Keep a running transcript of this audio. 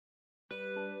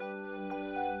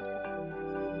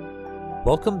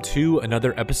Welcome to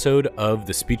another episode of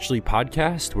the Speechly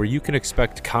podcast, where you can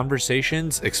expect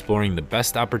conversations exploring the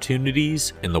best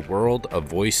opportunities in the world of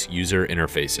voice user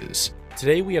interfaces.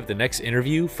 Today, we have the next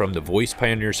interview from the Voice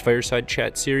Pioneers Fireside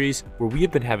chat series, where we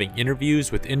have been having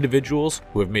interviews with individuals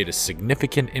who have made a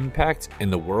significant impact in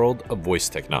the world of voice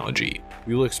technology.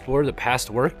 We will explore the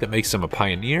past work that makes them a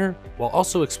pioneer, while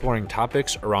also exploring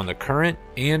topics around the current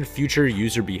and future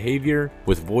user behavior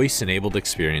with voice-enabled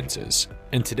experiences.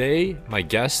 And today, my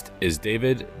guest is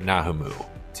David Nahamoo.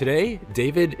 Today,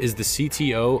 David is the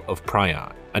CTO of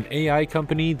Pryon, an AI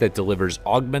company that delivers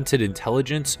augmented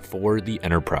intelligence for the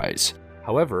enterprise.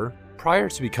 However, prior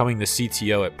to becoming the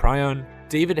CTO at Pryon,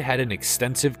 David had an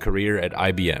extensive career at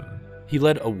IBM. He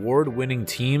led award-winning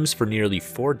teams for nearly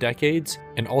 4 decades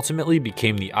and ultimately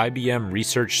became the IBM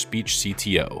Research Speech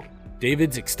CTO.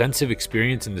 David's extensive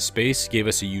experience in the space gave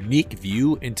us a unique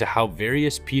view into how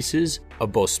various pieces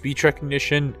of both speech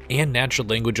recognition and natural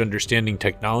language understanding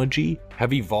technology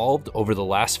have evolved over the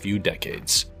last few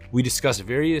decades. We discuss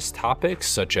various topics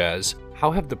such as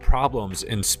how have the problems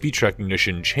in speech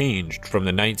recognition changed from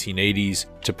the 1980s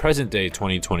to present-day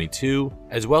 2022,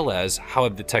 as well as how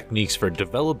have the techniques for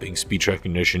developing speech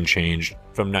recognition changed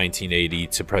from 1980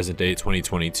 to present-day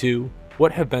 2022.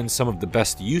 What have been some of the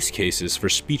best use cases for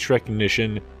speech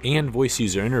recognition and voice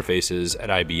user interfaces at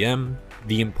IBM?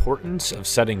 The importance of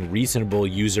setting reasonable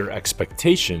user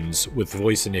expectations with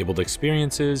voice-enabled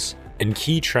experiences, and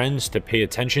key trends to pay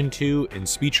attention to in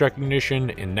speech recognition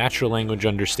and natural language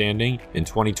understanding in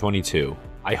 2022.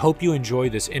 I hope you enjoy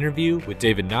this interview with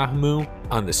David Nahamoo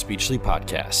on the Speechly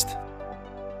podcast.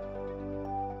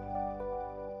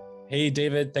 Hey,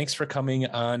 David, thanks for coming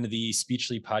on the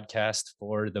Speechly podcast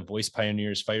for the Voice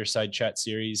Pioneers Fireside chat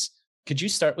series. Could you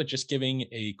start with just giving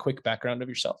a quick background of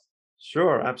yourself?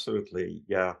 Sure, absolutely.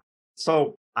 Yeah.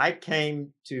 So I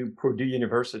came to Purdue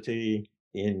University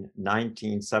in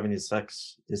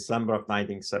 1976, December of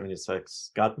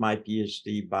 1976, got my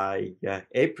PhD by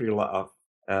April of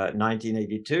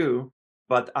 1982,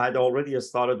 but I'd already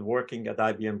started working at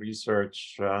IBM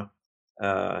Research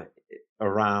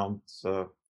around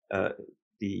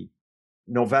the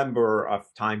November of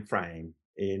timeframe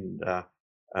in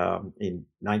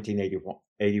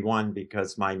 1981,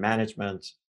 because my management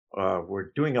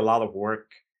were doing a lot of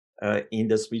work in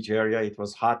the speech area. It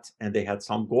was hot and they had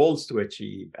some goals to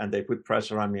achieve, and they put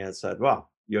pressure on me and said,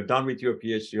 well, you're done with your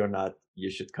PhD or not,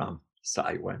 you should come. So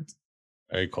I went.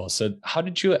 Very cool. So how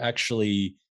did you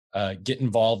actually get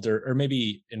involved, or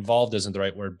maybe involved isn't the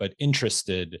right word, but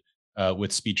interested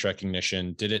with speech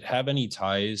recognition? Did it have any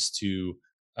ties to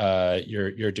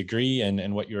your degree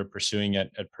and what you were pursuing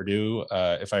at Purdue?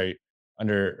 If I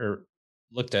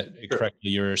looked at it correctly,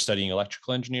 you were studying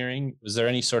electrical engineering. Was there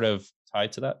any sort of tie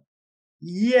to that?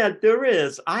 Yeah, there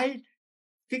is. I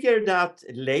figured out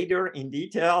later in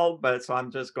detail, but so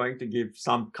I'm just going to give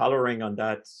some coloring on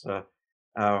that to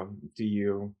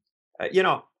you.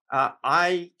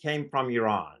 I came from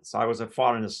Iran, so I was a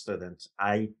foreign student.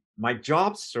 My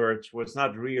job search was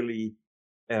not really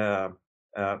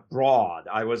broad.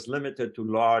 I was limited to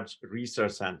large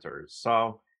research centers.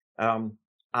 So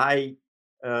I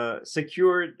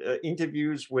secured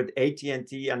interviews with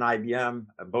AT&T and IBM,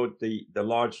 both the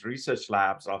large research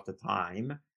labs of the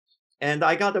time. And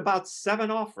I got about 7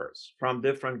 offers from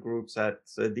different groups at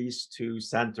these 2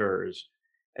 centers.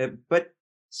 But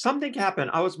something happened.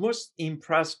 I was most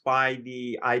impressed by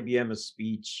the IBM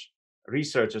speech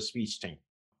team.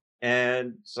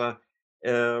 And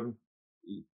there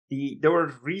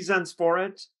were reasons for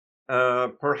it.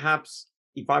 Perhaps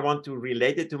if I want to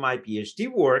relate it to my PhD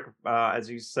work, as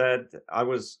you said, I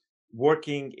was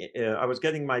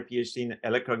getting my PhD in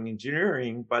electrical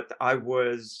engineering, but I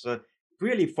was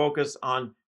really focused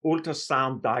on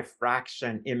ultrasound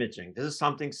diffraction imaging. This is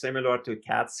something similar to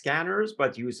CAT scanners,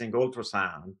 but using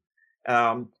ultrasound.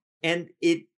 And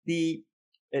the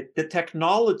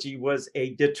technology was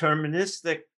a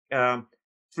deterministic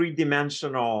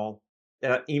 3-dimensional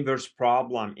inverse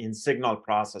problem in signal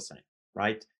processing,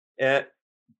 right?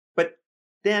 But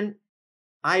then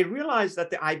I realized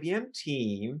that the IBM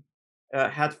team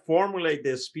had formulated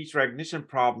the speech recognition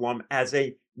problem as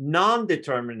a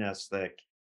non-deterministic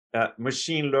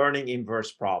machine learning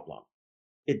inverse problem.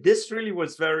 This really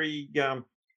was very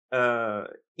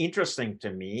interesting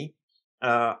to me.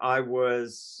 I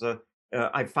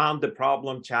found the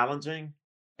problem challenging,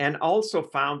 and also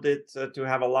found it to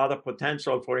have a lot of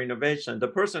potential for innovation. The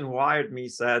person who hired me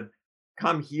said,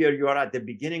 come here, you are at the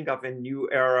beginning of a new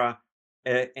era,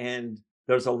 and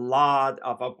there's a lot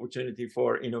of opportunity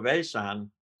for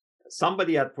innovation.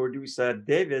 Somebody at Purdue said,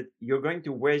 David, you're going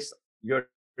to waste your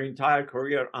entire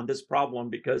career on this problem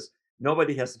because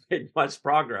nobody has made much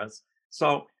progress.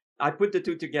 So I put the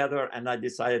two together and I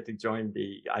decided to join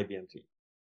the IBM team.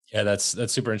 Yeah, that's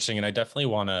super interesting, and I definitely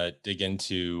want to dig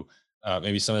into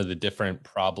maybe some of the different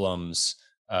problems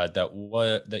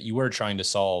that you were trying to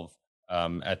solve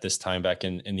at this time back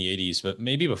in the '80s. But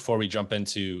maybe before we jump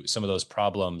into some of those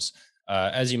problems,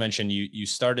 as you mentioned, you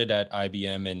started at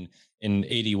IBM in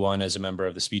 '81 as a member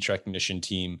of the speech recognition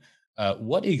team.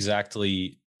 What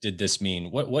exactly did this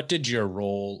mean? What did your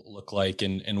role look like,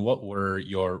 and what were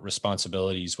your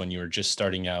responsibilities when you were just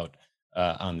starting out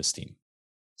on this team?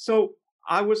 So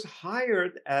I was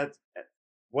hired as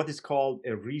what is called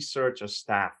a research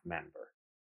staff member,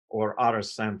 or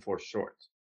RSM for short.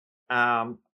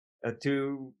 Um,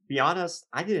 to be honest,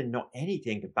 I didn't know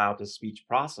anything about the speech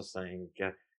processing,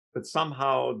 but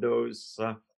somehow those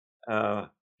uh,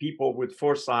 people with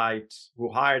foresight who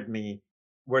hired me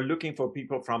were looking for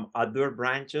people from other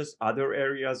branches, other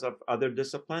areas of other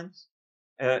disciplines.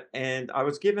 And I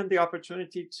was given the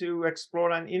opportunity to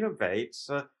explore and innovate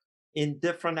in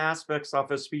different aspects of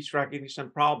a speech recognition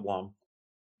problem.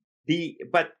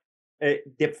 But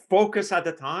the focus at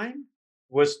the time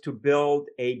was to build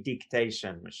a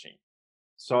dictation machine.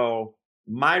 So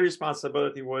my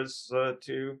responsibility was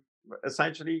to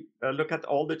essentially look at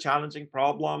all the challenging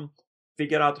problem,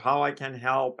 figure out how I can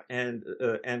help and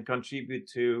contribute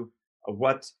to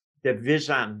what the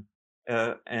vision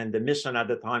and the mission at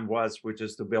the time was, which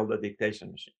is to build a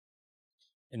dictation machine.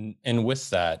 And with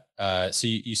that, so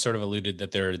you sort of alluded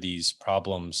that there are these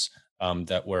problems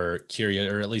that were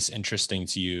curious or at least interesting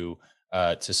to you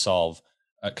to solve.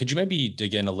 Could you maybe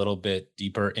dig in a little bit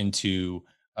deeper into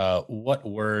what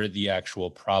were the actual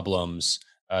problems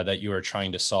that you were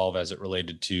trying to solve as it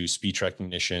related to speech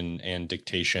recognition and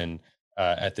dictation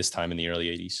at this time in the early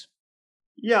 '80s?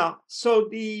 Yeah.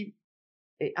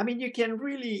 I mean, you can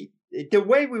really, the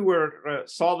way we were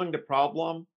solving the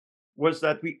problem was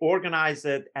that we organized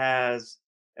it as,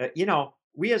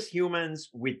 we as humans,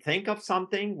 we think of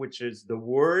something, which is the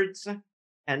words,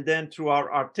 and then through our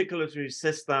articulatory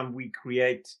system, we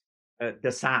create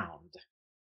the sound.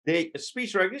 The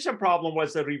speech recognition problem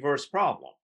was the reverse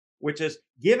problem, which is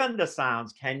given the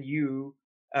sounds, can you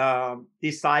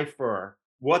decipher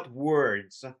what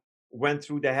words went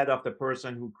through the head of the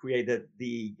person who created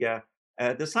the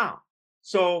sound?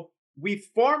 So we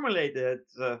formulated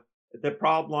the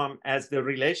problem as the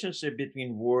relationship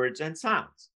between words and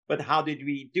sounds. But how did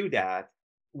we do that?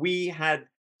 We had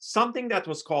something that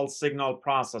was called signal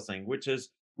processing, which is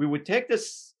we would take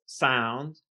this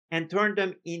sound and turn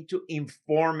them into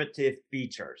informative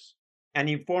features. And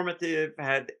informative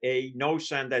had a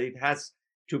notion that it has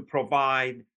to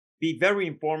be very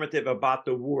informative about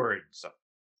the words.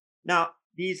 Now,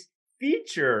 these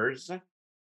features,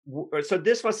 so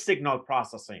this was signal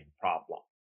processing problem.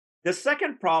 The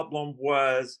second problem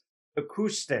was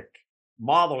acoustic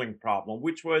modeling problem,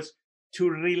 which was to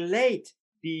relate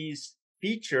these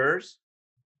features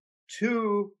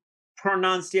to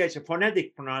pronunciation,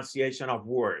 phonetic pronunciation of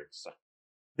words.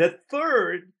 The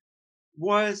third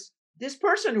was this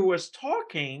person who was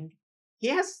talking,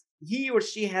 he or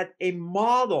she had a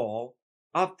model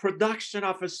of production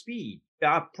of a speech,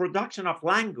 production of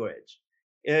language.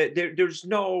 There's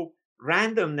no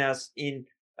randomness in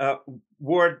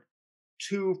word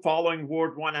two following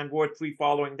word one and word three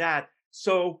following that.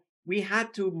 So we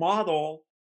had to model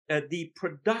the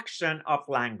production of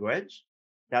language.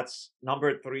 That's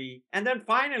number three. And then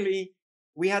finally,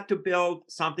 we had to build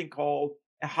something called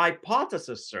a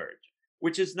hypothesis search,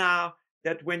 which is now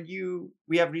that when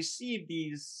we have received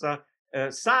these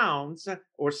sounds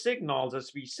or signals, or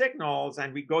speech signals,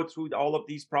 and we go through all of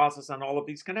these processes and all of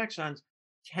these connections,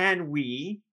 can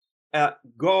we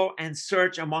go and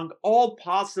search among all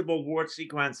possible word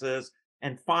sequences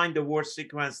and find the word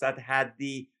sequence that had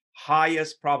the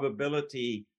highest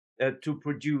probability to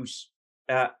produce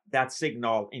that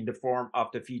signal in the form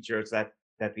of the features that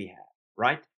we have,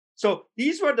 right? So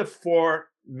these were the four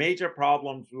major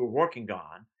problems we were working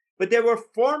on, but they were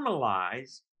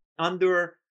formalized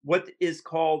under what is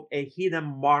called a hidden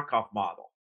Markov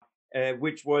model,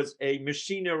 which was a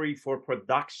machinery for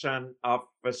production of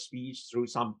a speech through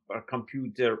some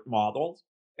computer models.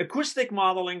 Acoustic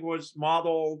modeling was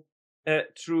modeled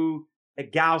through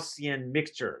Gaussian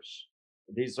mixtures.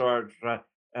 These are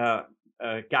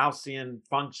Gaussian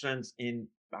functions in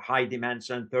high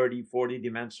dimension, 30, 40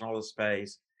 dimensional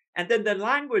space. And then the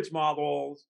language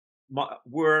models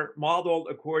were modeled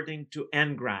according to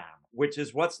n-gram, which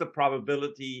is what's the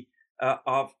probability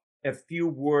of a few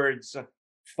words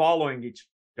following each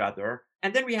other.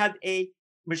 And then we had a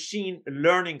machine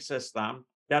learning system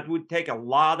that would take a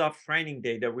lot of training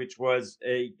data, which was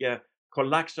a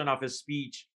collection of a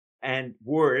speech and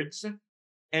words,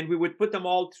 and we would put them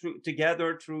all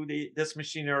together through this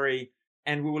machinery,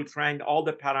 and we will train all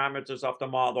the parameters of the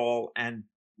model, and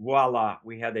voila,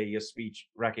 we had a speech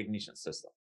recognition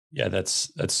system. Yeah,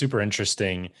 that's super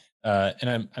interesting,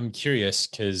 and I'm curious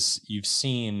because you've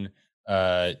seen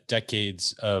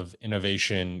decades of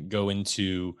innovation go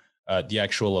into the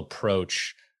actual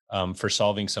approach for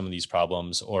solving some of these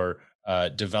problems, or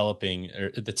developing,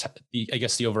 or I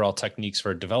guess the overall techniques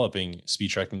for developing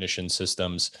speech recognition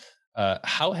systems.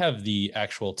 How have the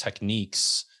actual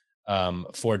techniques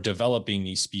for developing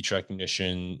these speech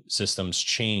recognition systems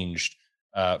changed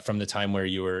from the time where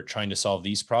you were trying to solve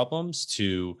these problems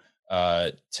to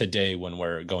today when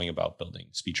we're going about building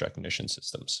speech recognition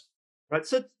systems? Right.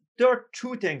 So there were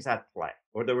two things at play.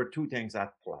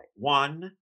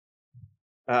 One,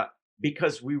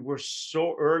 because we were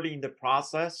so early in the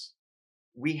process,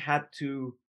 we had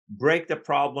to break the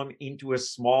problem into a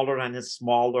smaller and a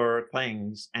smaller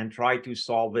things and try to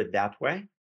solve it that way.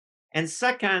 And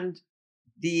second,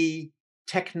 the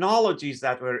technologies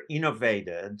that were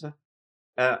innovated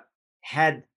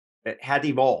had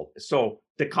evolved. So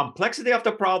the complexity of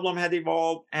the problem had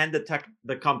evolved, and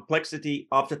the complexity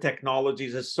of the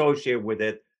technologies associated with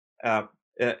it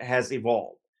has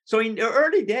evolved. So in the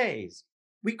early days,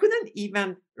 we couldn't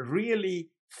even really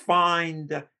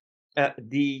find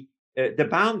the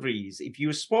boundaries. If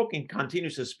you spoke in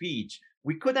continuous speech,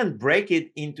 we couldn't break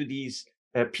it into these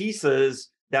pieces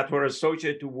that were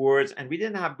associated to words, and we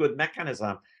didn't have good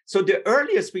mechanism. So the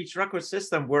earliest speech record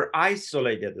system were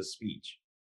isolated speech,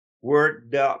 where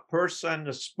the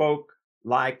person spoke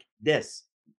like this,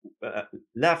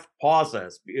 left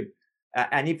pauses,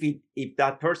 and if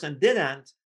that person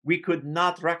didn't, we could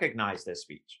not recognize the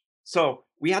speech. So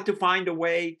we had to find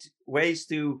ways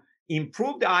to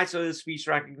improve the isolated speech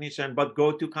recognition, but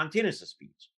go to continuous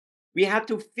speech. We had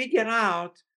to figure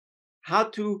out how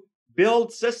to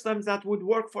build systems that would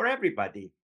work for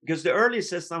everybody, because the early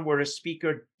systems were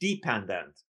speaker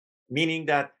dependent, meaning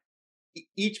that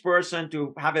each person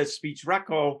to have a speech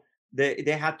record,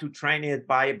 they had to train it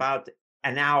by about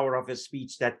an hour of a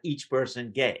speech that each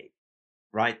person gave,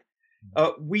 right?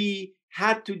 We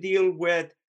had to deal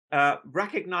with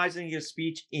recognizing a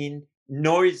speech in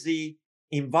noisy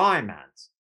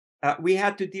environments. We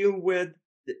had to deal with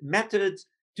methods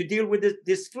to deal with the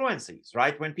disfluencies,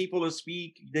 right? When people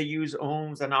speak, they use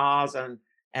ohms and ahs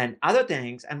and other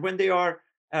things. And when they are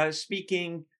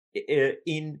speaking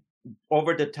in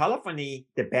over the telephony,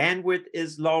 the bandwidth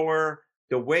is lower.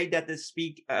 The way that they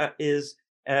speak is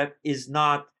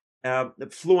not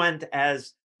fluent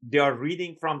as they are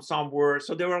reading from somewhere.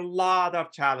 So there were a lot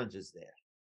of challenges there.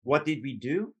 What did we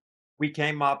do? We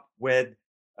came up with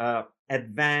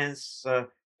advanced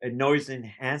noise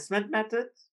enhancement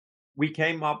methods. We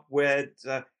came up with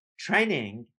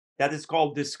training that is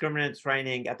called discriminant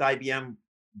training. At IBM,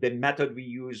 the method we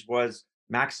used was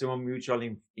maximum mutual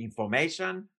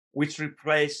information, which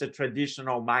replaced the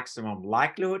traditional maximum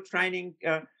likelihood training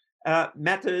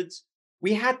methods.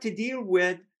 We had to deal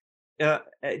with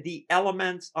the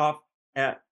elements of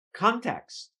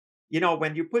context. You know,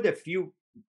 when you put a few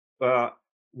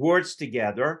words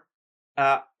together,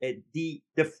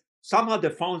 somehow the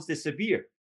phones disappear,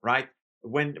 right?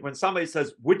 When somebody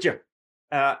says "would you,"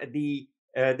 the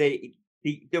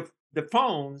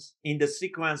phones in the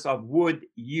sequence of "would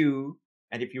you,"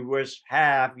 and if you wish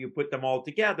 "have," you put them all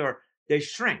together, they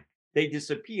shrink, they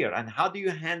disappear. And how do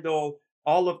you handle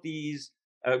all of these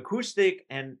acoustic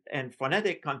and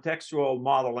phonetic contextual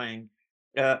modeling?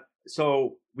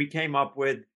 So we came up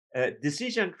with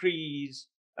decision trees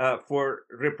for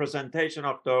representation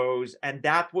of those, and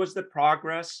that was the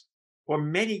progress for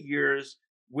many years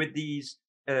with these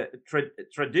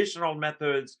traditional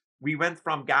methods. We went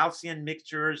from Gaussian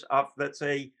mixtures of, let's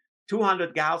say,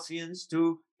 200 Gaussians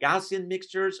to Gaussian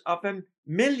mixtures of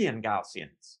 1,000,000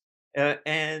 Gaussians.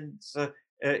 And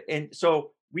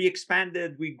so we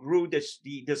expanded, we grew, the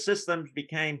systems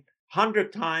became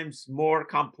 100 times more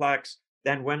complex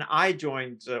than when I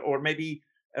joined, or maybe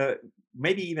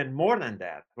even more than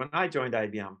that when I joined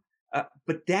IBM.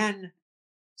 But then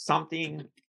something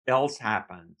else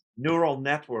happened. Neural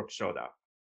networks showed up.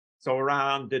 So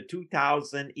around the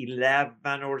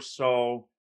 2011 or so,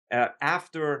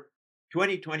 after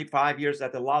 20, 25 years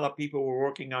that a lot of people were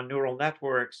working on neural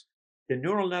networks, the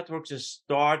neural networks just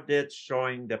started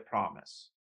showing the promise.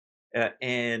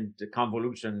 And the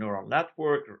convolution neural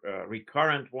network,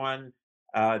 recurrent one,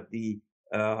 the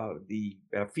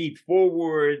feed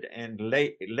forward, and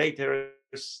later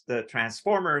the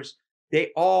transformers,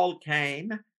 they all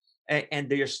came and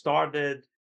they started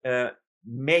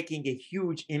making a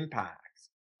huge impact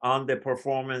on the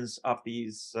performance of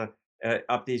these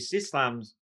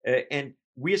systems. And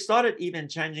we started even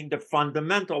changing the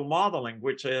fundamental modeling,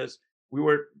 which is we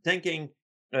were thinking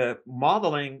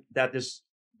modeling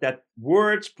that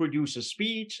words produce a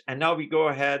speech, and now we go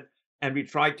ahead and we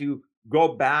try to go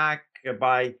back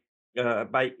by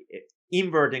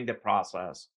inverting the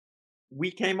process. We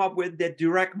came up with the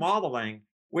direct modeling,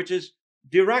 which is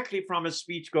directly from a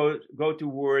speech go to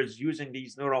words using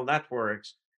these neural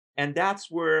networks, and that's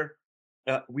where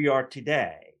we are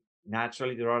today.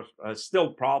 Naturally, there are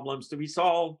still problems to be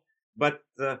solved, but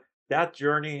that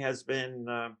journey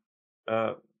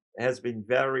uh, has been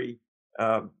very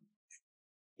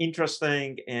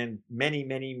interesting, and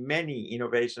many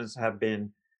innovations have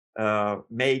been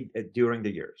made during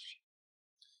the years.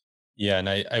 Yeah, and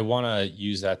I want to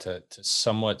use that to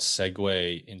somewhat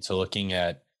segue into looking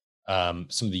at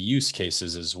some of the use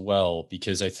cases as well,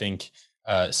 because I think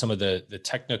some of the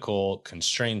technical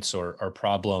constraints or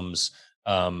problems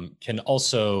can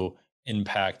also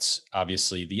impact,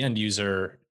 obviously, the end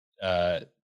user, uh,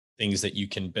 things that you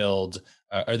can build,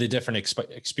 or the different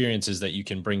experiences that you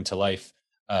can bring to life.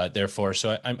 Therefore,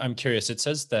 so I'm curious. It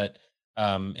says that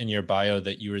in your bio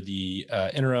that you were the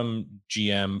interim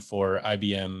GM for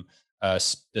IBM,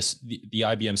 the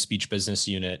IBM speech business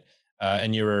unit,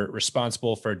 and you were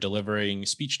responsible for delivering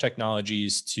speech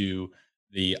technologies to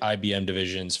the IBM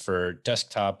divisions for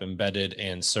desktop, embedded,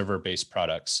 and server-based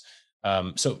products.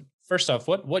 So first off,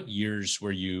 what years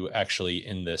were you actually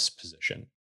in this position?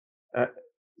 Uh,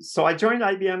 so I joined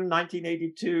IBM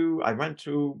 1982. I went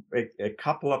through a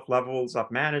couple of levels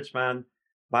of management.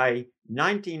 By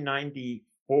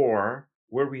 1994,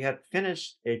 where we had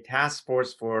finished a task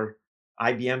force for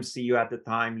IBM CEO at the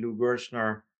time, Lou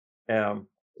Gershner,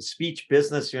 speech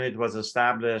business unit was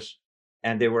established,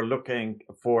 and they were looking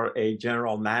for a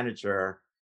general manager.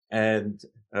 And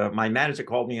my manager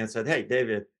called me and said, "Hey,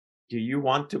 David, do you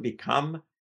want to become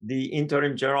the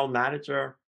interim general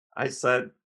manager?" I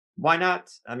said, why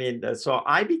not? I mean, so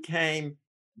I became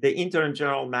the interim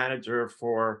general manager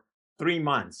for 3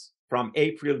 months from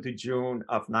April to June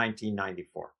of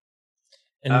 1994.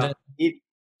 And then, It Go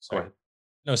sorry, ahead.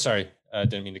 no, sorry, I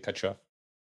didn't mean to cut you off.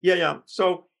 Yeah, yeah.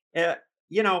 So, uh,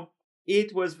 you know,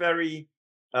 it was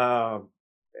uh,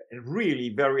 really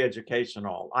very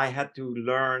educational. I had to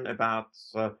learn about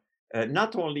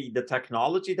not only the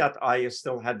technology that I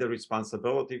still had the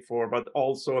responsibility for, but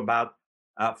also about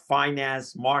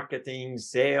finance, marketing,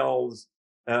 sales,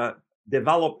 uh,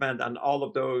 development, and all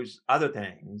of those other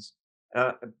things.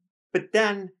 Uh, but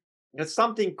then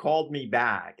something called me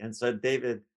back and said,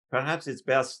 David, perhaps it's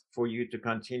best for you to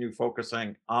continue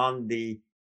focusing on the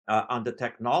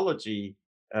technology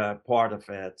part of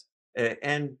it.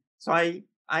 And so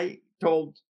I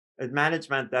told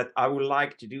management that I would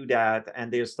like to do that,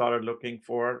 and they started looking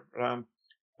for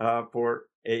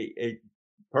a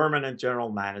permanent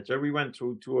general manager. We went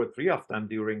through two or three of them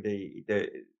during the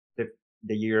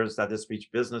years that the speech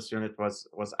business unit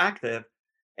was active.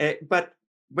 But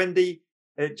when the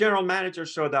general manager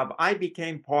showed up, I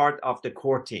became part of the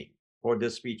core team for the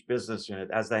speech business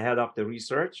unit as the head of the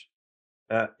research.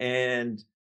 And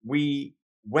we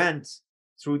went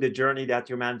through the journey that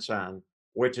you mentioned,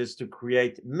 which is to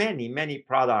create many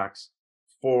products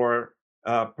for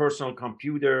personal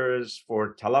computers,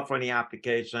 for telephony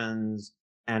applications,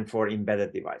 and for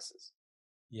embedded devices.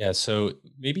 Yeah, so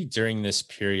maybe during this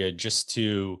period, just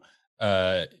to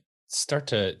uh, start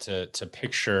to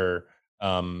picture,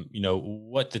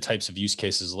 what the types of use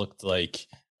cases looked like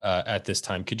at this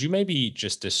time. Could you maybe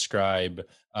just describe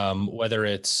whether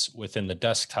it's within the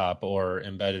desktop or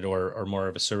embedded or more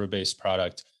of a server-based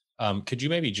product? Could you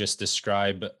maybe just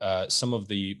describe some of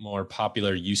the more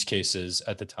popular use cases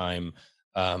at the time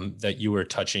that you were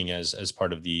touching as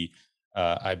part of the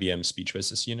IBM speech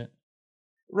business unit?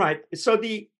 Right. So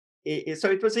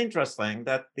it was interesting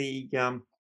that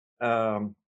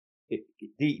um,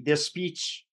 the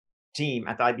speech team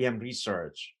at IBM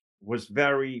Research was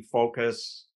very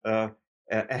focused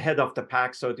ahead of the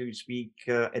pack, so to speak,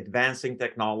 advancing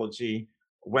technology.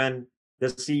 When the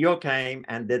CEO came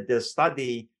and did the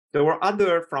study, there were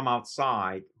other from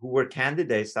outside who were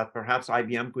candidates that perhaps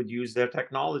IBM could use their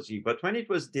technology. But when it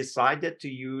was decided to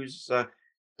use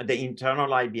the internal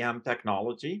IBM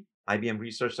technology, IBM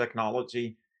research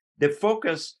technology, the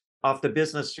focus of the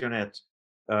business unit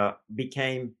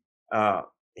became uh,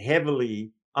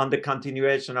 heavily on the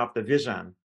continuation of the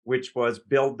vision, which was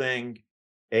building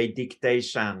a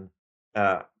dictation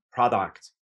uh,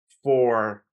 product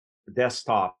for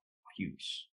desktop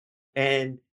use.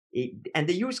 And, and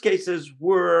the use cases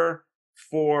were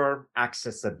for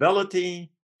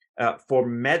accessibility, for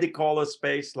medical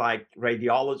space like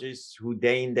radiologists who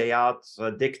day in, day out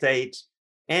dictate,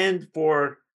 and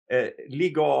for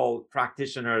legal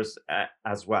practitioners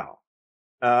as well.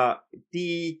 Uh,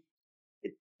 the,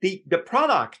 the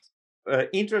product,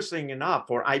 interesting enough,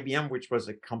 for IBM, which was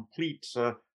a complete,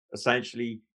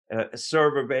 essentially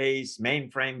server-based,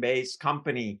 mainframe-based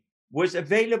company, was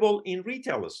available in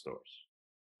retail stores,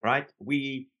 right?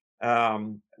 We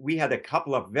had a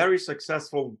couple of very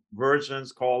successful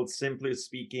versions called Simply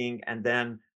Speaking, and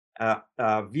then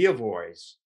Via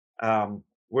Voice,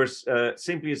 where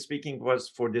Simply Speaking was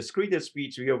for discrete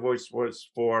speech, Via Voice was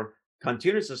for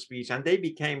continuous speech, and they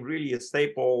became really a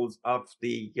staples of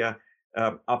the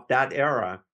of that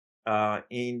era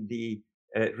in the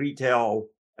retail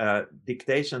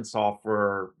dictation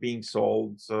software being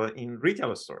sold in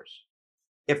retail stores.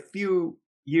 A few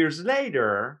years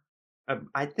later,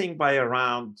 I think by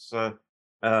around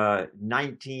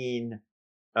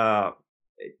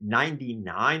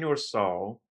 1999 or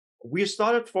so, we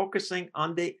started focusing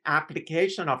on the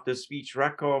application of the speech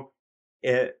reco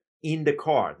in the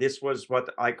car. This was what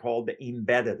I call the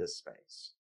embedded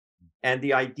space. And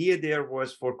the idea there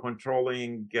was for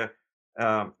controlling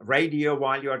radio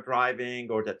while you're driving,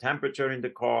 or the temperature in the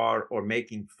car, or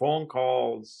making phone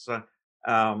calls.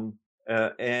 And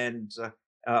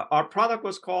our product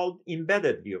was called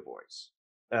Embedded Via Voice.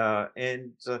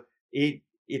 And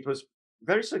it was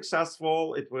very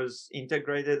successful. It was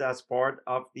integrated as part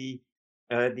of the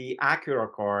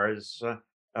Acura cars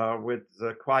with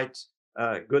quite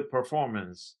good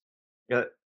performance.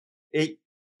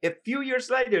 A few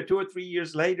years later, 2 or 3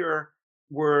 years later,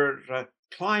 where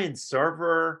client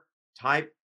server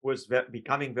type was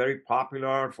becoming very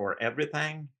popular for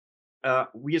everything,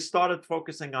 we started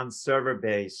focusing on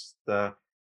server-based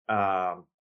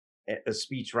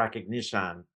speech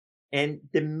recognition. And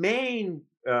the main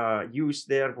use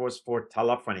there was for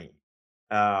telephony.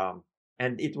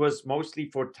 And it was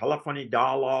mostly for telephony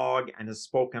dialogue and a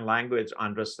spoken language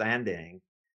understanding,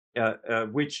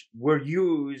 which were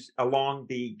used along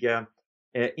the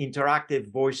interactive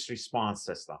voice response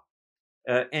system.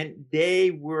 And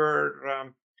they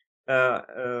were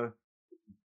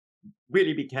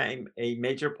really became a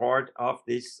major part of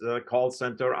this call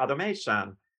center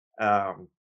automation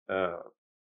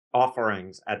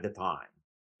offerings at the time.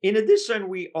 In addition,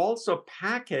 we also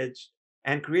packaged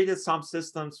and created some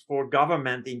systems for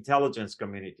government intelligence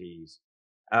communities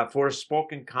for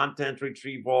spoken content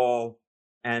retrieval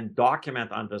and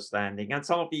document understanding. And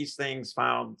some of these things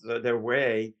found their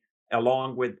way,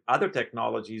 along with other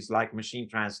technologies like machine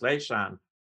translation,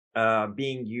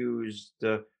 being used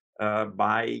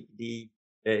by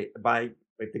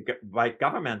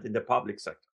government in the public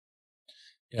sector.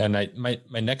 And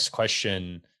my next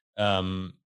question,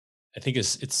 I think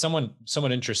it's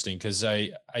somewhat interesting, because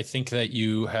I think that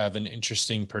you have an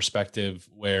interesting perspective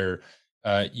where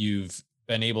you've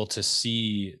been able to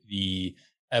see the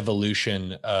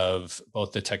evolution of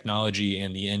both the technology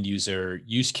and the end user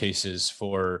use cases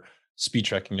for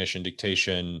speech recognition,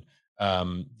 dictation,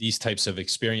 these types of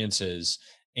experiences.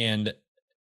 And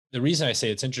the reason I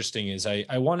say it's interesting is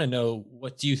I want to know,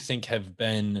 what do you think have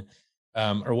been,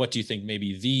 or what do you think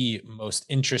maybe the most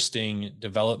interesting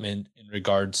development in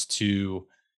regards to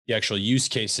the actual use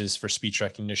cases for speech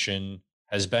recognition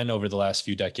has been over the last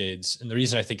few decades? And the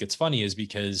reason I think it's funny is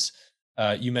because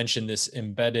you mentioned this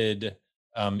embedded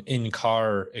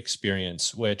in-car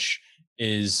experience, which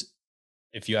is,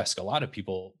 if you ask a lot of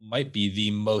people, might be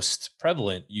the most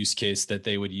prevalent use case that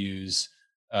they would use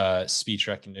speech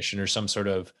recognition or some sort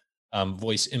of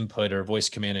voice input or voice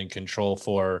command and control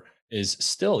for, is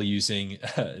still using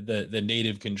the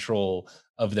native control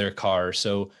of their car.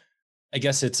 So I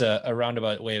guess it's a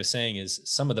roundabout way of saying is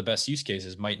some of the best use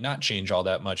cases might not change all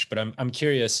that much. But I'm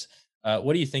curious,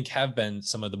 what do you think have been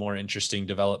some of the more interesting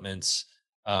developments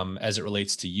as it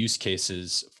relates to use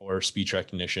cases for speech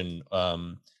recognition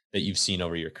that you've seen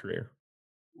over your career?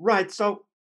 Right. So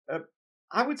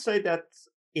I would say that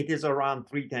it is around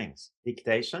three things: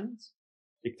 dictation,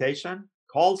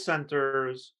 call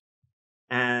centers,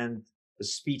 and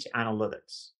speech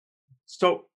analytics.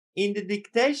 So in the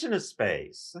dictation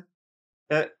space,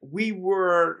 we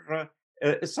were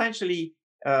essentially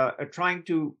trying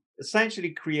to essentially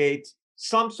create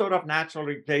some sort of natural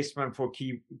replacement for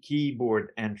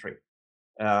keyboard entry,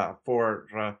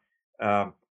 for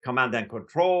command and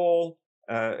control,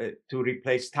 to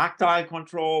replace tactile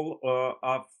control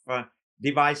of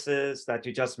devices that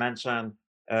you just mentioned,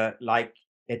 like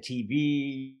a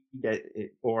TV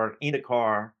or in the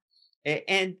car.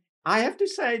 And I have to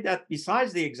say that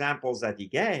besides the examples that he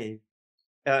gave,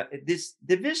 this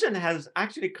division has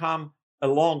actually come a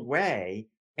long way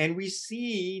And we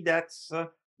see that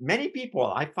many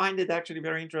people, I find it actually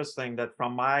very interesting that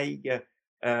from my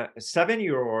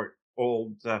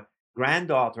 7-year-old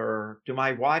granddaughter to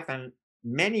my wife and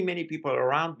many, many people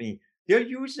around me, they're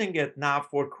using it now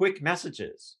for quick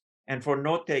messages and for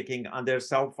note taking on their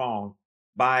cell phone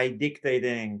by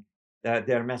dictating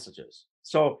their messages.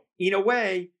 So, in a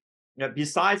way,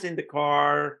 besides in the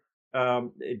car,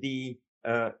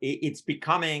 it's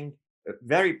becoming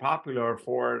very popular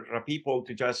for people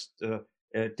to just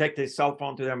take their cell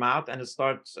phone to their mouth and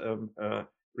start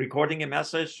recording a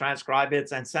message, transcribe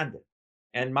it, and send it.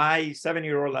 And my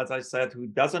 7-year-old, as I said, who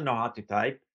doesn't know how to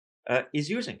type, is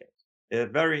using it. A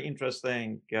very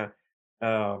interesting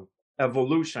uh,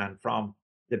 evolution from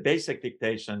the basic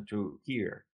dictation to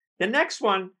here. The next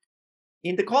one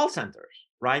in the call centers,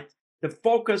 right? The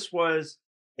focus was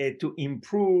to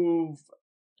improve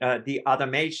the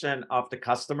automation of the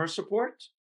customer support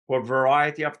for a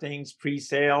variety of things,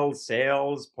 pre-sales,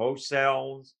 sales,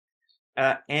 post-sales.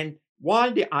 And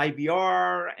while the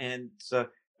IVR and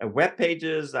web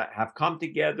pages that have come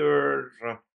together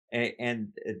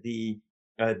and they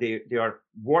are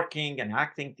working and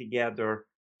acting together,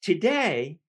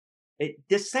 today,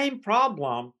 the same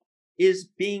problem is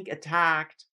being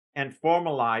attacked and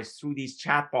formalized through these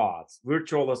chatbots,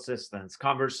 virtual assistants,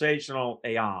 conversational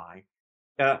AI,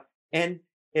 uh, and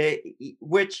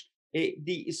which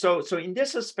so in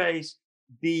this space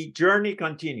the journey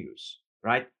continues,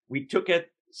 right? We took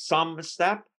it some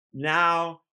step.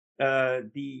 Now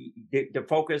the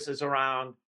focus is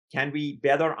around, can we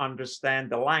better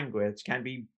understand the language, can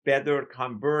we better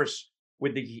converse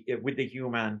with the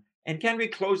human, and can we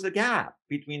close the gap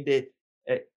between the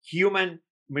human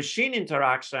machine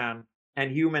interaction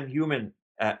and human human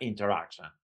interaction.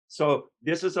 So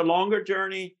this is a longer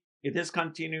journey. It is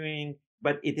continuing,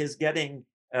 but it is getting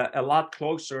a lot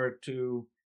closer to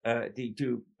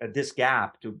this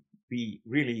gap to be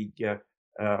really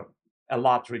a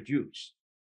lot reduced.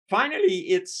 Finally,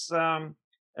 it's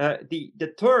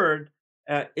the third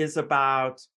is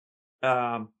about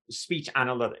speech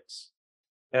analytics.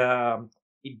 Um,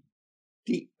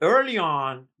 the early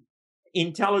on,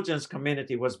 intelligence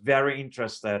community was very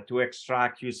interested to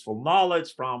extract useful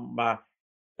knowledge from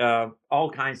all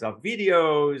kinds of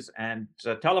videos and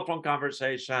telephone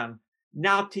conversation.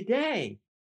 Now, today,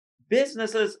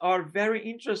 businesses are very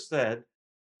interested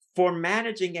for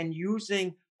managing and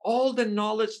using all the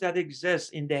knowledge that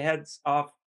exists in the heads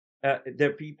of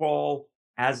their people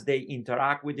as they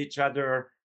interact with each other,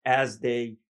 as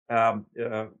they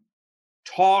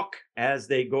talk, as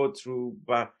they go through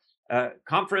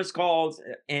conference calls.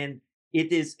 And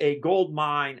it is a gold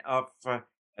mine of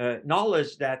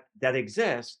knowledge that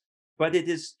exists, but it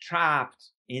is trapped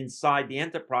inside the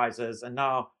enterprises. And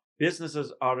now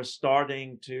businesses are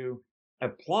starting to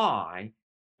apply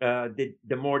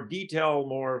the more detailed,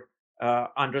 more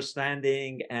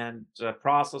understanding and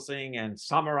processing and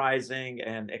summarizing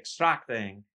and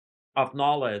extracting of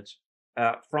knowledge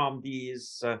from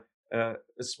these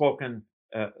spoken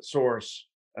source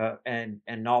and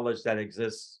knowledge that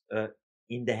exists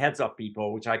in the heads of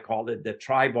people, which I call it the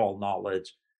tribal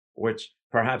knowledge, which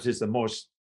perhaps is the most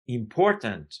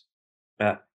important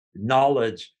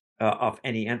knowledge of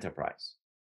any enterprise.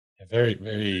 Very,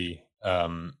 very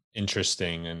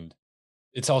interesting. And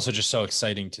it's also just so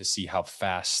exciting to see how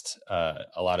fast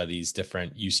a lot of these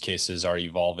different use cases are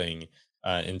evolving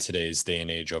in today's day and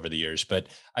age over the years. But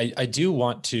I do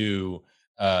want to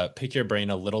pick your brain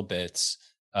a little bit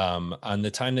on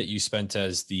the time that you spent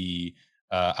as the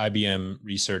IBM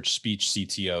Research Speech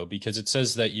CTO, because it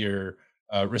says that your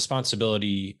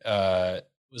responsibility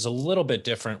was a little bit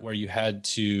different, where you had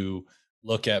to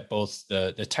look at both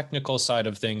the technical side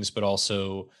of things, but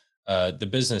also the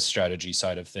business strategy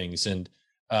side of things. And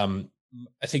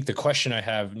I think the question I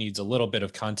have needs a little bit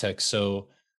of context. So,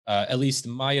 at least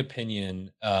in my opinion,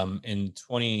 in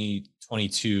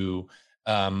 2022,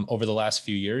 over the last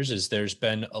few years, is there's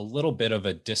been a little bit of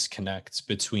a disconnect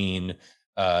between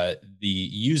the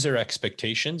user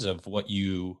expectations of what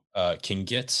you can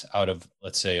get out of,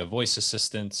 let's say, a voice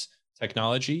assistant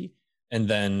technology, and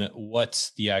then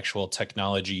what the actual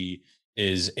technology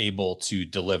is able to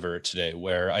deliver today,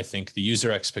 where I think the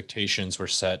user expectations were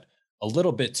set a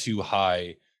little bit too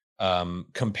high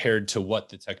compared to what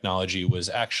the technology was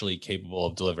actually capable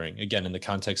of delivering. Again, in the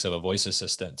context of a voice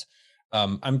assistant,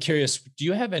 I'm curious, do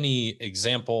you have any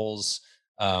examples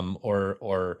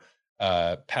or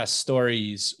past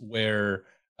stories where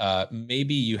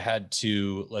maybe you had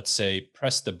to, let's say,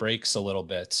 press the brakes a little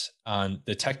bit on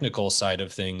the technical side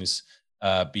of things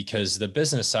because the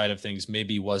business side of things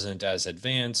maybe wasn't as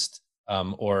advanced,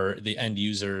 or the end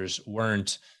users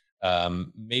weren't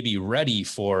maybe ready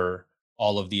for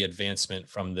all of the advancement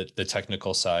from the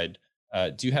technical side.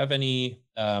 Do you have any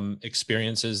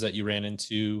experiences that you ran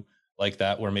into like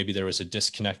that, where maybe there was a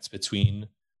disconnect between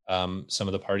some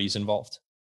of the parties involved?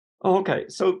 Okay,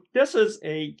 so this is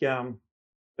a,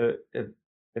 a, a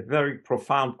very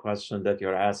profound question that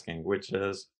you're asking, which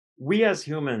is we as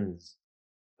humans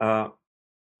uh,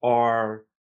 are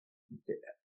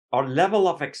our level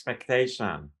of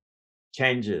expectation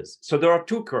changes. So there are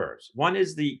two curves. One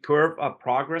is the curve of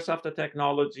progress of the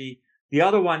technology. The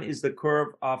other one is the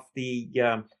curve of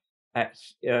the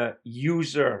uh,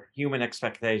 user human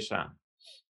expectation.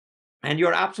 And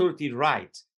you're absolutely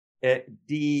right.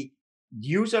 The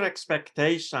user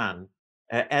expectation,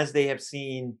 as they have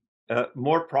seen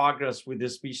more progress with the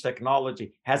speech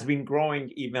technology, has been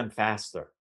growing even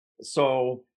faster.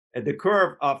 So the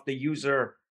curve of the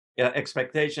user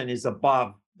expectation is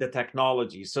above the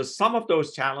technology. So some of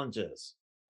those challenges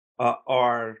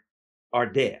are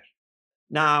there.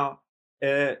 Now,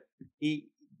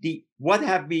 what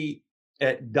have we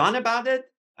done about it?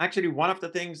 Actually, one of the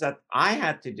things that I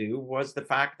had to do was the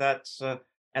fact that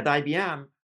at IBM,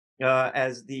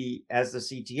 as the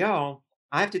CTO,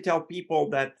 I have to tell people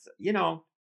that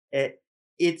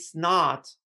it's not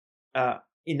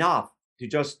enough to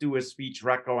just do a speech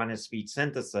reco and a speech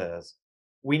synthesis.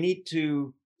 We need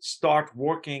to start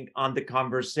working on the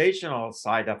conversational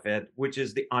side of it, which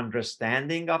is the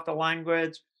understanding of the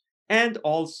language, and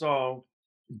also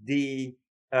the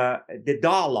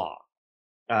dialogue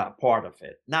part of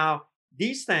it. Now,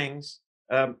 these things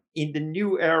in the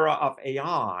new era of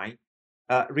AI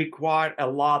require a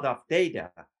lot of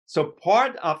data. So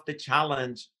part of the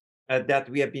challenge that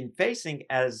we have been facing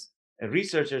as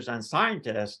researchers and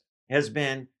scientists has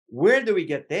been, where do we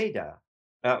get data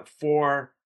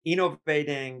for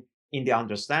innovating in the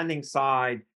understanding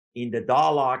side, in the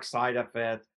dialogue side of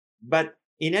it? But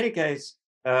in any case,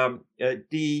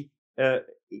 the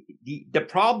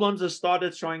problems have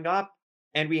started showing up,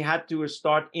 and we had to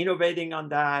start innovating on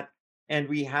that, and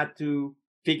we had to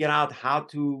figure out how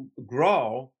to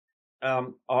grow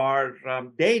our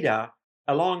data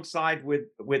alongside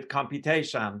with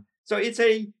computation. So it's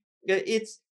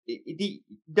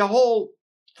the whole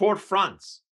four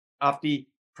fronts of the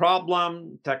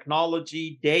problem,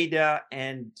 technology, data,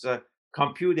 and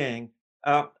computing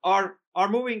are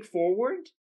moving forward,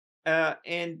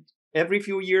 and every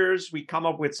few years we come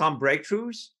up with some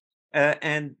breakthroughs,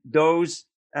 and those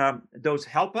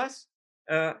help us.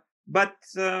 But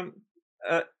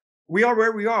we are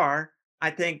where we are. I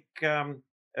think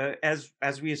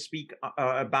as we speak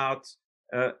about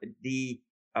the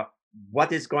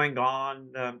what is going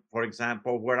on, for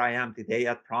example, where I am today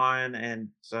at Pryon, and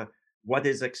what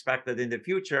is expected in the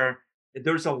future,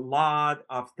 there's a lot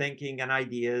of thinking and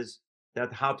ideas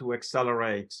that how to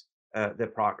accelerate the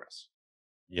progress.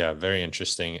 Yeah, very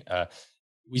interesting.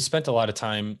 We spent a lot of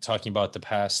time talking about the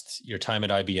past, your time at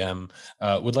IBM.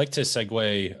 Would like to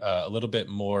segue a little bit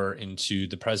more into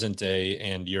the present day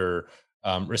and your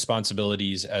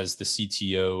responsibilities as the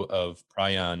CTO of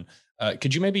Pryon.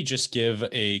 Could you maybe just give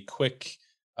a quick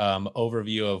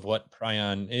overview of what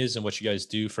Pryon is and what you guys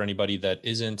do for anybody that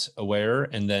isn't aware?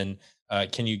 And then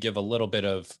can you give a little bit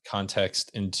of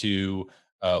context into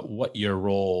what your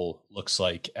role looks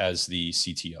like as the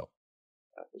CTO?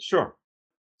 Sure.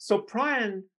 So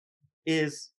Pryon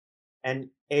is an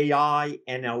AI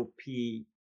NLP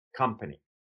company,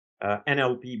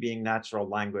 NLP being natural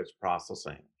language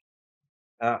processing.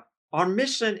 Our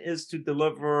mission is to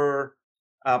deliver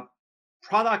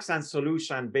products and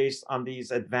solutions based on these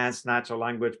advanced natural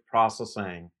language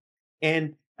processing.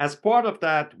 And as part of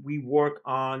that, we work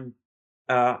on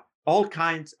all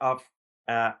kinds of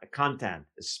content,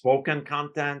 spoken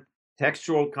content,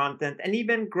 textual content, and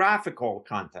even graphical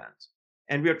content.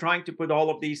 And we're trying to put all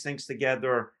of these things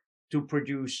together to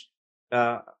produce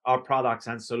our products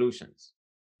and solutions.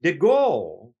 The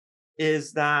goal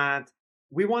is that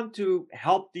we want to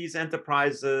help these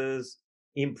enterprises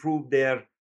improve their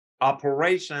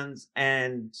operations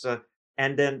and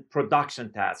then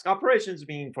production tasks. Operations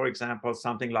being, for example,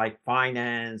 something like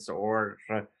finance or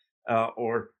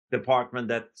department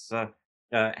that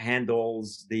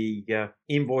handles the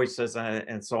invoices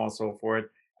and so on and so forth.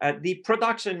 The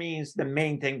production means the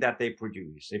main thing that they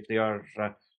produce. If they are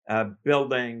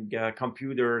building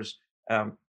computers,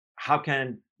 how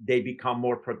can they become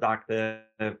more productive,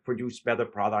 produce better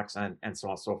products, and so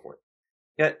on and so forth.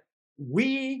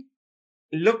 We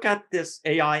look at this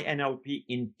AI NLP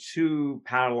in two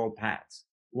parallel paths.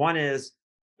 One is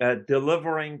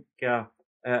delivering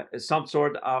some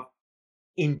sort of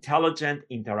intelligent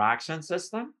interaction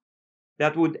system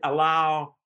that would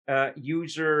allow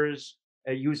users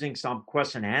using some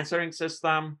question answering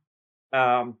system,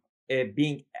 um,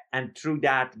 being and through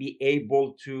that be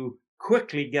able to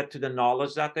quickly get to the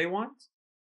knowledge that they want,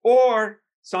 or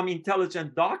some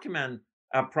intelligent document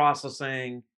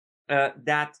processing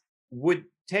that would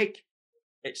take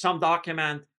some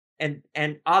document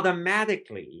and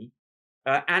automatically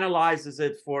analyzes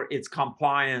it for its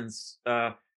compliance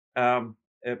um,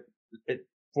 uh,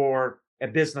 for a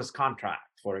business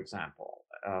contract, for example.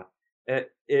 Uh,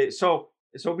 so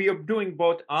so we are doing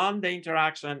both on the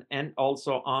interaction and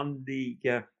also on the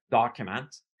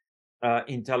document,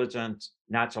 intelligent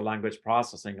natural language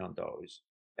processing on those.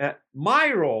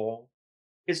 My role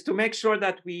is to make sure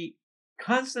that we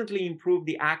constantly improve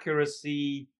the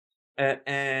accuracy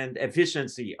and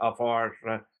efficiency of our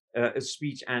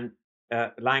speech and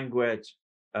language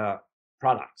uh,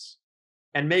 products,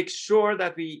 and make sure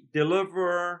that we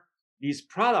deliver these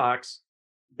products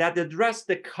that address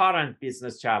the current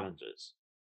business challenges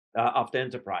of the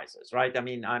enterprises, right? I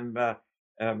mean, I'm a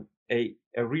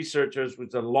researcher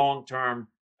with a long-term,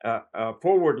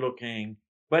 forward-looking,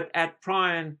 but at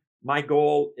Pryon, my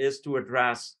goal is to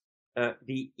address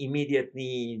the immediate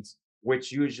needs,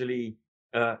 which usually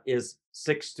is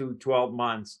 6 to 12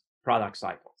 months product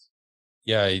cycles.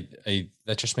 Yeah,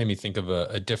 that just made me think of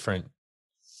a different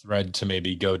thread to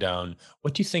maybe go down.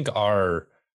 What do you think are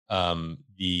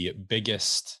the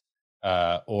biggest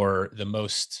or the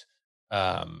most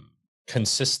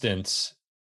consistent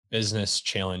business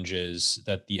challenges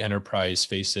that the enterprise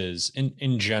faces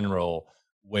in general,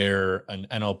 where an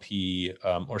NLP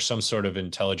or some sort of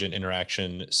intelligent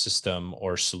interaction system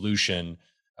or solution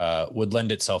would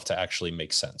lend itself to actually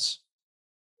make sense?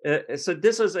 So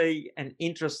this is an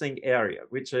interesting area,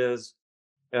 which is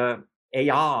uh,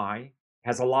 AI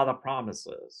has a lot of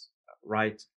promises,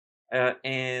 right?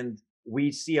 And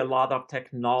we see a lot of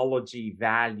technology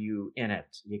value in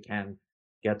it. You can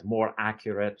get more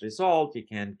accurate result, you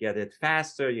can get it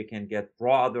faster, you can get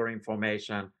broader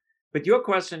information. But your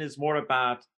question is more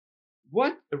about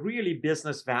what really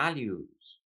business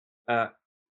values uh,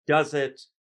 does it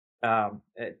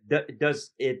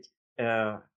does it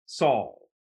solve?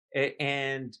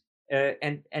 And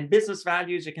and business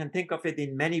values, you can think of it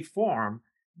in many form,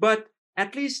 but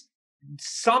at least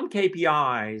some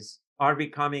KPIs are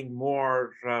becoming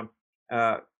more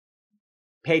uh,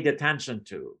 paid attention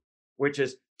to, which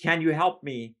is, can you help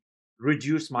me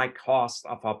reduce my cost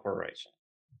of operation?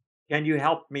 Can you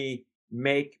help me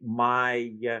make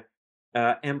my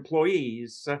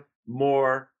employees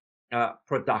more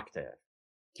productive?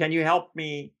 Can you help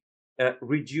me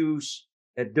reduce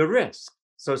the risk?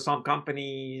 So some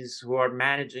companies who are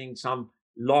managing some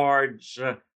large,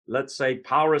 let's say,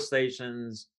 power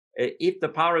stations, if the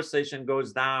power station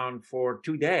goes down for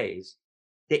 2 days,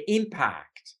 the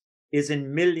impact is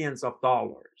in millions of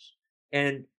dollars.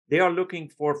 And they are looking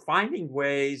for finding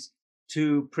ways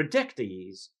to predict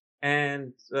these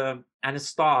and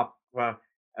stop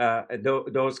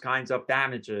those kinds of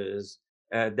damages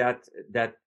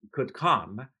that could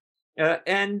come.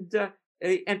 And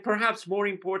perhaps more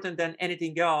important than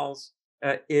anything else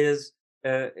is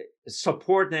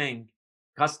supporting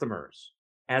customers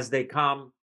as they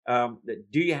come.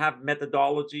 Do you have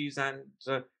methodologies and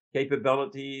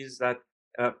capabilities that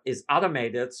is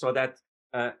automated so that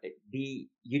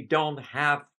you don't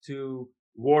have to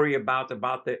worry about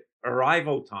the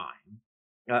arrival time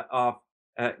of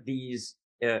these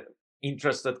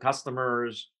interested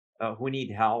customers who need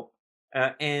help,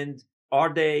 and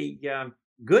are they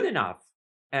good enough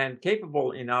and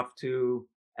capable enough to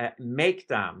make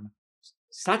them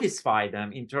satisfy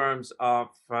them in terms of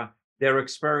their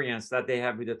experience that they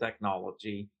have with the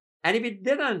technology. And if it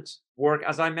didn't work,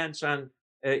 as I mentioned,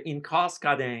 in cost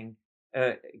cutting,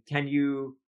 uh, can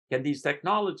these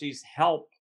technologies help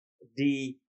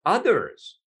the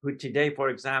others who today, for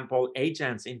example,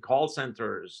 agents in call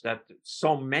centers, that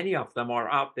so many of them are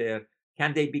out there,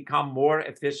 can they become more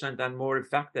efficient and more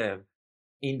effective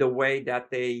in the way that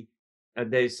they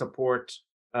support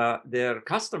their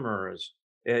customers?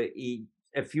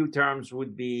 A few terms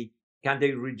would be: can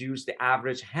they reduce the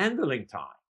average handling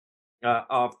time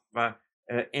of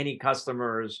any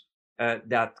customers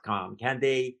that come? Can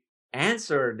they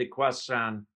answer the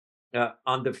question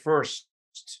on the first,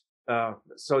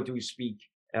 so to speak,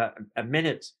 a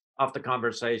minute of the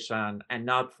conversation, and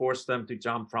not force them to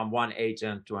jump from one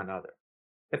agent to another?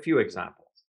 A few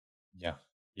examples. Yeah.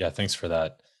 Yeah. Thanks for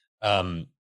that. Um,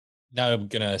 Now I'm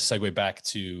gonna segue back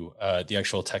to the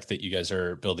actual tech that you guys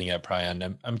are building at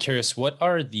Pryon. I'm curious, what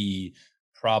are the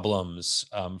problems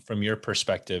from your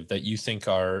perspective that you think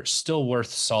are still worth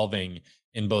solving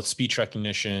in both speech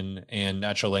recognition and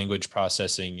natural language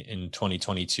processing in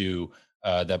 2022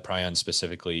 that Pryon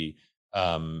specifically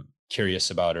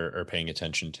curious about or paying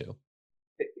attention to?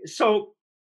 So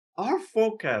our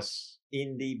focus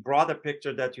in the broader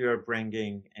picture that you are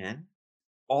bringing in,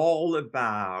 all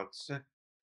about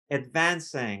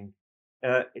advancing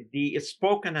the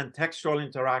spoken and textual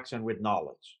interaction with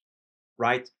knowledge,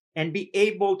 right? And be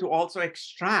able to also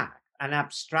extract and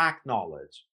abstract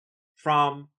knowledge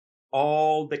from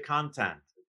all the content,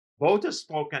 both the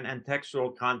spoken and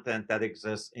textual content that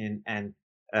exists in an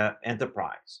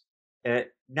enterprise.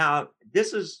 Now,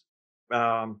 this is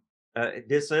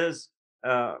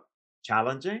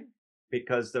challenging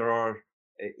because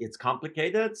it's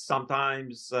complicated.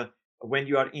 Sometimes when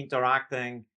you are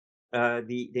interacting,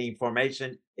 the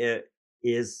information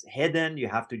is hidden. You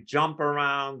have to jump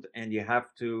around and you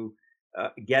have to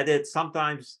get it.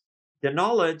 Sometimes the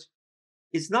knowledge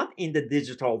is not in the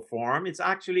digital form. It's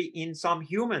actually in some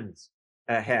humans'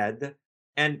 head,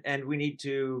 and uh, we need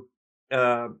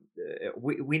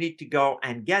to go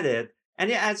and get it.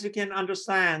 And as you can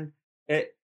understand, uh,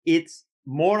 it's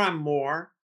more and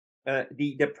more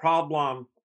the problem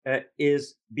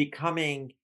is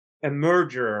becoming a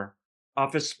merger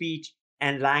of a speech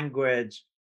and language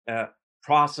uh,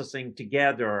 processing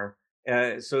together.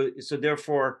 So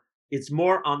therefore, it's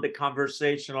more on the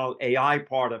conversational AI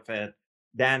part of it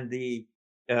than the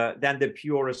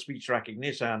pure speech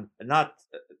recognition. Not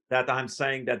that I'm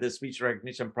saying that the speech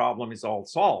recognition problem is all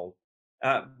solved,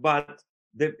 but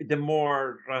the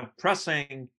more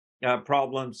pressing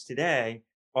problems today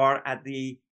are at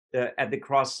the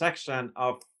cross section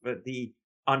of the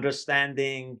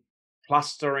understanding,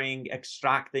 clustering,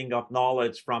 extracting of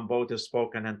knowledge from both the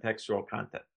spoken and textual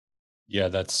content. Yeah,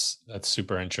 that's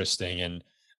super interesting, and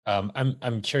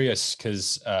I'm curious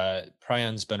because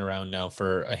Pryon's been around now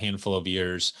for a handful of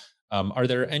years. Are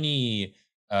there any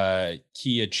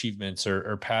key achievements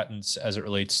or patents as it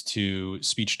relates to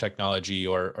speech technology,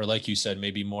 or like you said,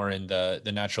 maybe more in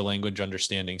the natural language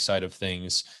understanding side of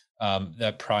things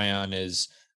that Pryon is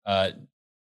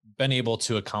been able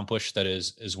to accomplish that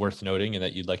is worth noting and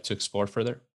that you'd like to explore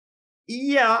further?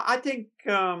 Yeah, I think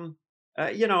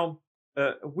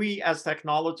we as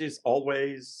technologists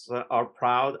always are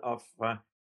proud of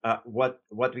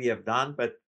what we have done,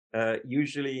 but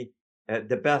usually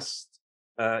the best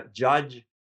judge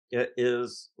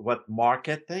is what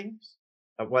market thinks,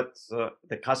 what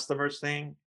the customers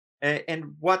think,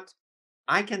 and what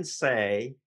I can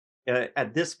say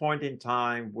at this point in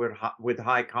time with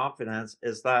high confidence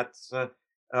is that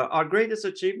our greatest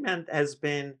achievement has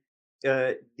been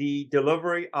the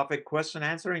delivery of a question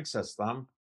answering system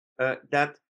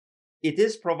that it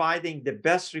is providing the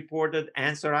best reported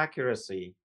answer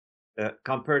accuracy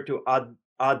compared to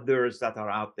others that are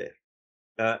out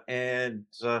there. And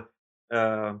uh,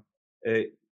 uh,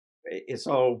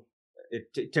 so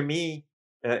to me,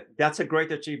 that's a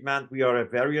great achievement. We are a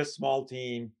very small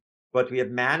team, but we have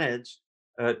managed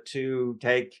to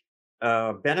take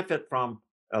benefit from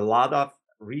a lot of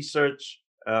research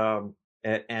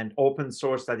and open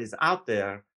source that is out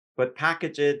there, but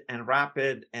package it and wrap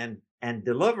it and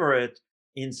deliver it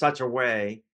in such a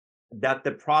way that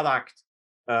the product,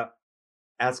 uh,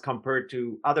 as compared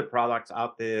to other products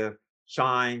out there,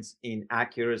 shines in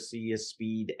accuracy,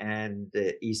 speed, and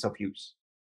ease of use.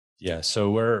 Yeah, so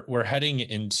we're heading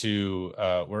into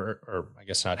we're or I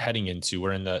guess not heading into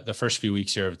we're in the first few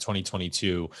weeks here of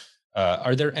 2022.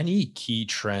 Are there any key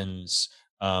trends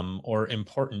or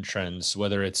important trends,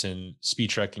 whether it's in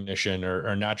speech recognition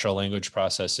or natural language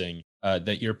processing,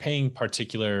 that you're paying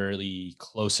particularly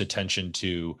close attention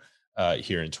to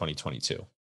here in 2022?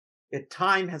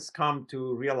 Time has come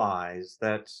to realize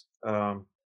that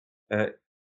uh,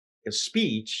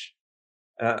 speech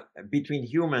uh, between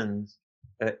humans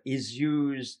is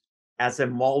used as a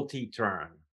multi-turn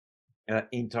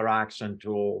interaction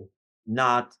tool,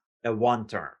 not a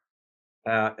one-turn.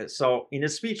 So in a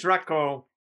speech record,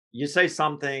 you say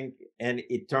something and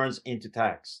it turns into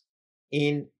text.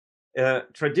 In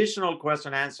traditional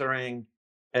question answering,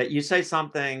 you say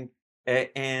something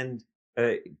and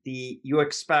you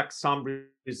expect some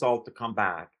result to come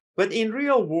back. But in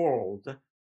real world,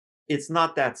 it's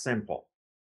not that simple.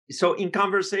 So in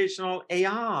conversational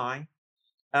AI,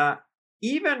 uh,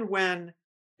 even when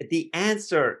the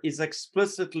answer is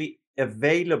explicitly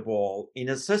available in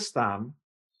a system,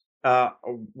 uh,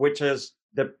 which is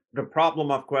the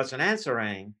problem of question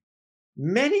answering,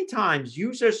 many times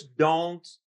users don't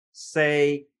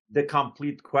say the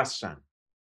complete question.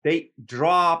 They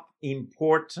drop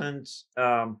important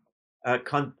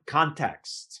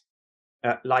context,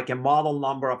 like a model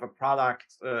number of a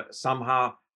product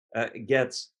somehow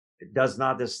does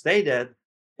not state it,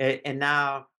 and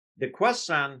now the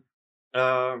question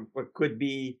could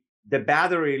be the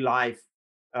battery life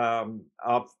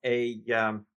of a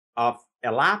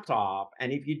laptop,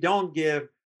 and if you don't give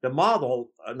the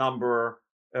model number,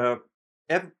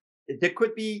 if, there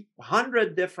could be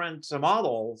 100 different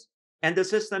models, and the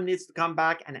system needs to come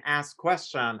back and ask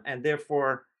question, and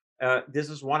therefore this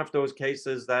is one of those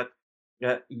cases that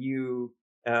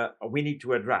we need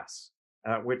to address,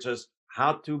 which is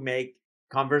how to make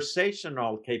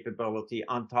conversational capability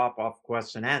on top of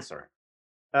question answer.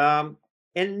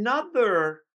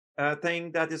 Another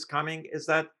thing that is coming is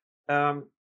that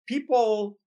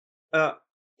people, uh,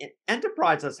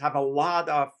 enterprises have a lot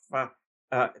of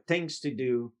things to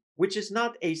do, which is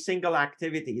not a single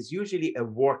activity. It's usually a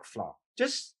workflow.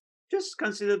 Just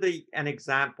consider an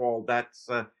example that's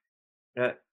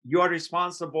you are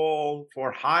responsible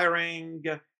for hiring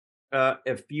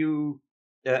a few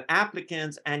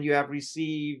applicants, and you have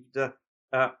received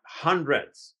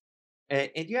hundreds,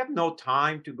 and you have no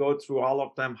time to go through all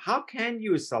of them. How can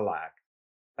you select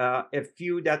a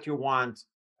few that you want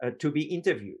to be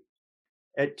interviewed?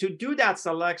 To do that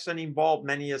selection involve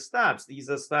many steps. These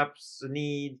steps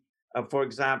need, for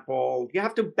example, you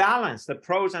have to balance the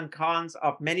pros and cons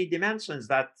of many dimensions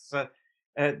that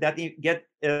get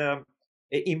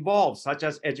involved, such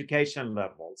as education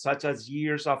level, such as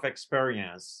years of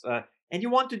experience, and you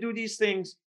want to do these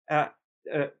things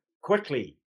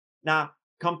quickly. Now,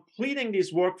 completing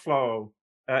this workflow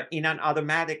in an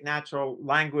automatic natural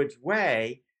language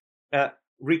way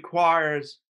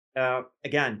requires,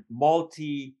 again,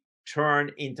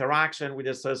 multi-turn interaction with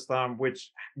the system,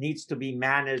 which needs to be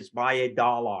managed by a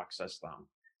dialogue system.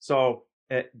 So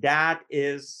that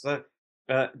is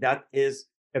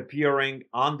appearing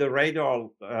on the radar,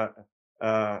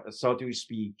 so to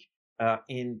speak,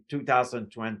 in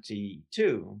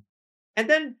 2022. And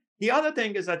then the other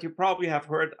thing is that you probably have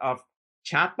heard of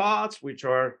chatbots, which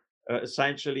are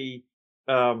essentially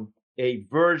a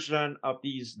version of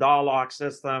these dialogue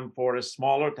system for a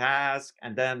smaller task,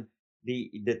 and then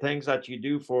the things that you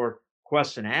do for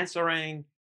question answering.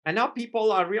 And now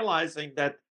people are realizing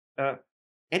that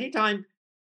anytime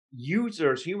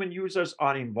human users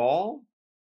are involved,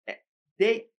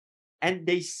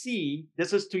 they see,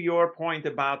 this is to your point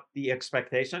about the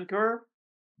expectation curve,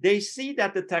 they see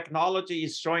that the technology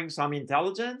is showing some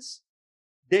intelligence.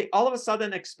 They all of a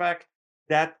sudden expect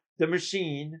that the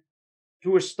machine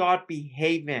to start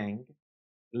behaving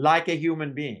like a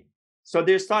human being. So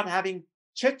they start having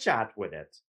chit chat with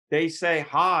it. They say,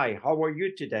 "Hi, how are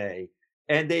you today?"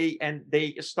 And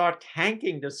they start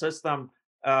thanking the system,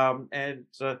 and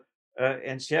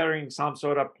sharing some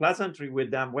sort of pleasantry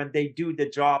with them when they do the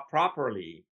job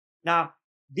properly. Now,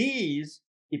 these,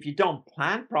 if you don't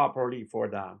plan properly for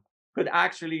them, could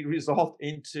actually result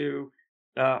into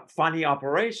funny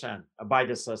operation by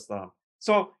the system.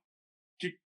 So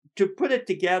to put it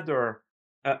together,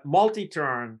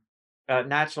 multi-turn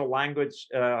natural language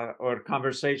or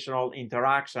conversational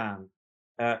interaction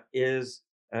is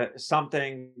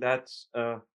something that's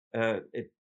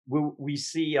we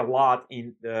see a lot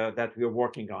in that we're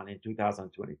working on in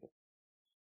 2022.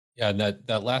 Yeah, and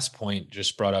that last point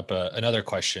just brought up another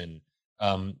question.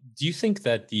 Do you think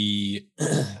that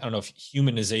I don't know if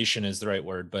humanization is the right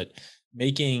word, but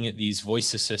making these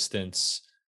voice assistants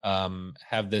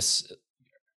have this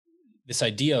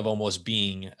idea of almost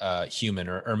being human,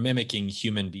 or mimicking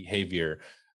human behavior,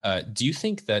 do you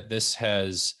think that this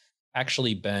has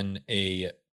actually been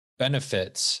a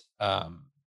benefit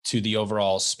to the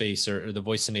overall space, or the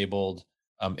voice enabled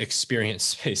experience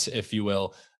space, if you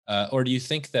will? Or do you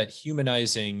think that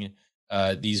humanizing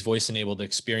these voice enabled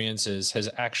experiences has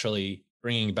actually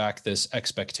bringing back this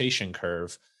expectation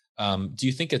curve? Do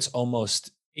you think it's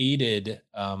almost aided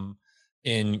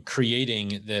in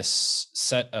creating this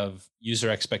set of user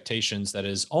expectations that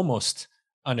is almost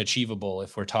unachievable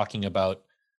if we're talking about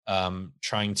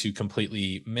trying to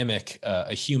completely mimic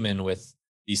a human with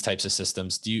these types of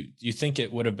systems? Do you think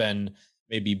it would have been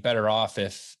maybe better off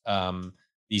if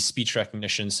these speech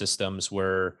recognition systems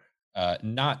were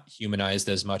not humanized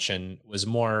as much, and was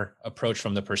more approached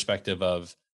from the perspective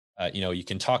of you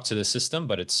can talk to the system,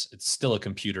 but it's still a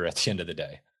computer at the end of the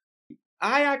day?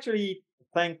 I actually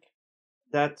think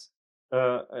that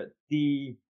uh, uh,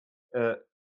 the uh,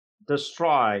 the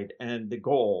stride and the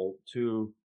goal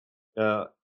to uh,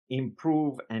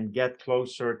 improve and get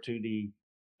closer to the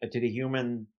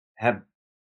human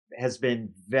has been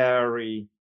very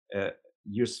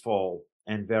useful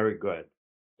and very good.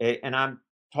 And I'm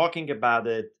talking about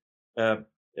it uh,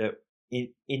 uh,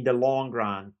 in the long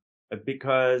run,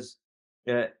 because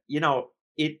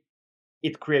it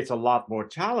it creates a lot more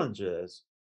challenges,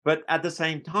 but at the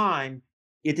same time,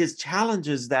 it is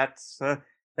challenges that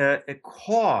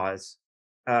cause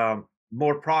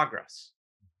more progress.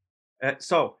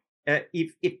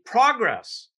 If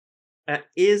progress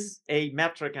is a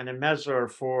metric and a measure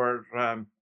for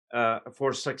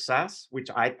success, which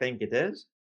I think it is,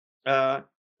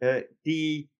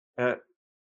 the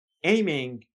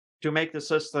aiming to make the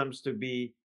systems to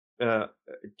be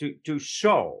to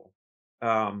show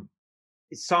um,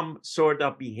 some sort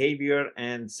of behavior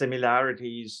and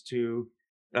similarities to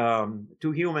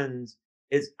humans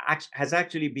has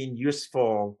actually been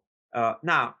useful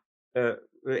now,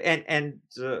 and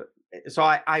so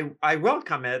I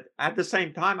welcome it. At the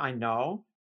same time, I know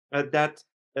that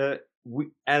we,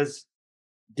 as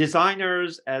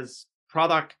designers, as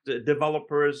product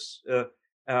developers,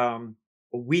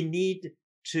 we need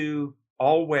to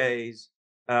always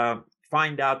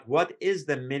find out what is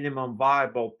the minimum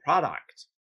viable product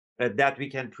that we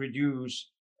can produce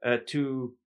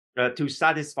to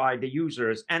satisfy the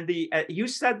users. And you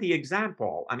set the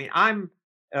example. I mean, I'm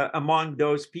among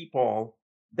those people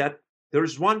that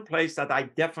there's one place that I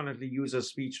definitely use a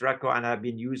speech reco, and I've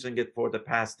been using it for the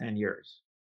past 10 years,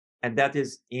 and that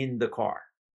is in the car,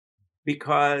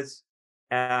 because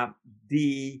uh,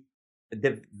 the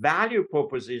the value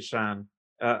proposition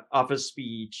of a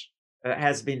speech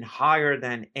has been higher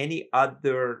than any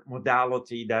other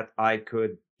modality that I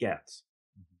could get.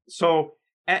 So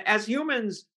as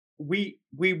humans, we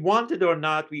want it or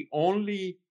not, we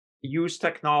only use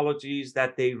technologies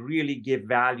that they really give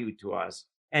value to us.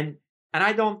 And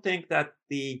I don't think that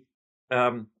the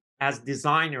as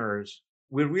designers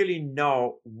we really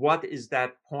know what is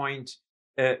that point,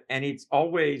 and it's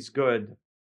always good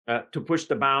to push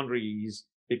the boundaries,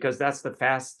 because that's the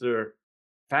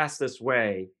fastest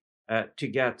way to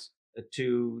get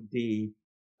to the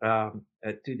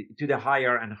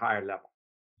higher and higher level.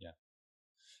 Yeah.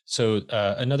 So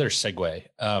another segue.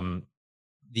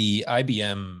 The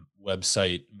IBM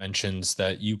website mentions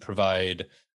that you provide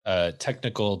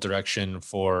technical direction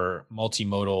for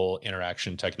multimodal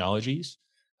interaction technologies.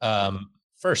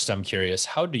 First, I'm curious,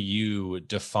 how do you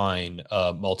define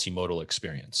a multimodal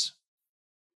experience?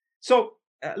 So,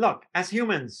 look, as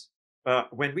humans,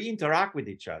 when we interact with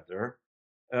each other,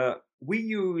 we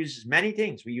use many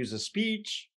things. We use a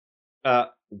speech,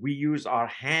 we use our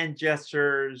hand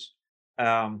gestures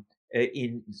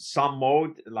in some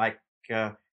mode, like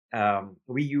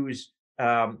we use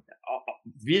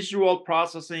visual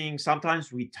processing.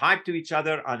 Sometimes we type to each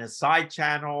other on a side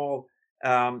channel,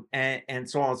 and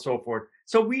so on and so forth.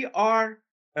 So we are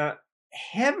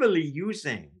heavily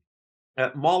using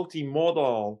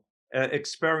multimodal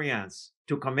experience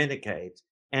to communicate,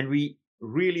 and we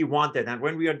really want it. And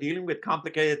when we are dealing with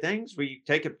complicated things, we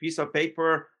take a piece of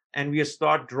paper and we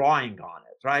start drawing on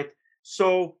it, right?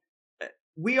 So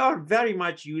we are very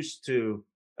much used to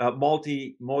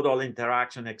multimodal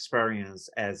interaction experience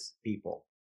as people.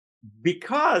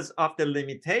 Because of the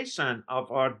limitation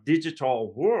of our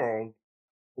digital world,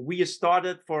 we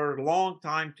started for a long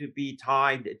time to be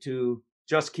tied to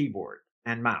just keyboard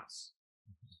and mouse.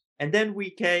 And then we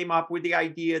came up with the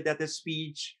idea that the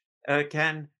speech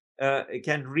can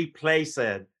replace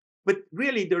it. But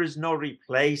really, there is no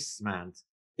replacement.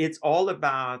 It's all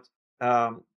about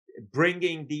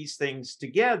bringing these things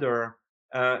together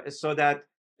so that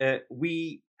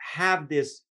we have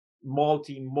this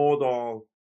multimodal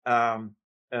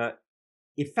uh,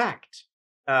 effect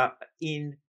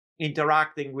in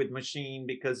interacting with machine,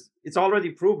 because it's already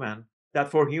proven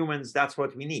that for humans, that's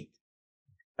what we need.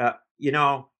 Uh, you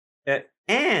know,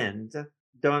 and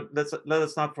don't let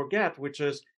us not forget, which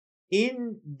is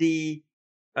in the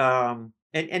and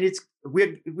it's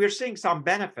we're seeing some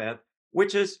benefit,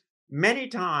 which is many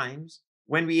times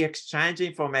when we exchange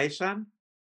information,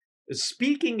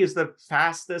 speaking is the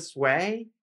fastest way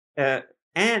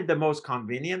and the most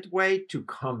convenient way to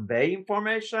convey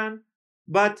information,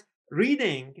 but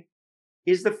reading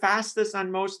is the fastest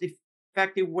and most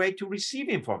effective way to receive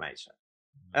information.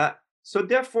 So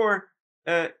therefore,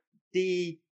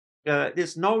 the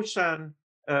this notion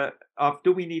of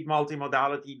do we need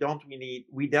multimodality? Don't we need?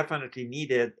 We definitely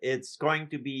need it. It's going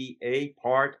to be a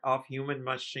part of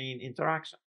human-machine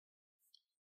interaction.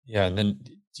 Yeah, and then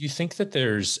do you think that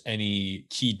there's any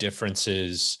key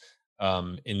differences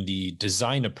in the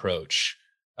design approach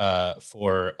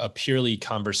for a purely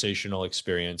conversational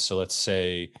experience? So let's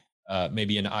say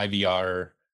maybe an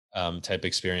IVR type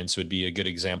experience would be a good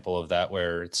example of that,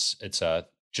 where it's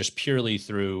just purely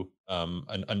through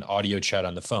an audio chat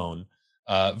on the phone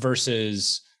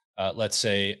versus let's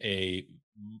say a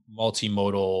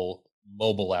multimodal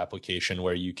mobile application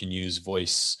where you can use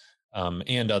voice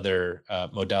and other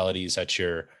modalities at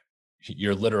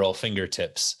your literal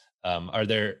fingertips. Are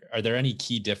there any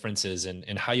key differences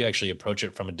in how you actually approach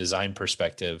it from a design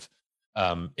perspective?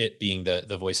 It being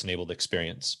the voice enabled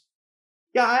experience.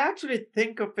 Yeah, I actually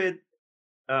think of it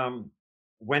um,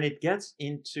 when it gets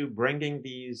into bringing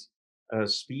these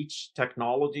speech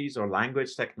technologies or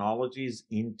language technologies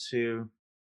into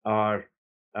our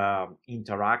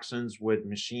interactions with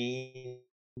machines.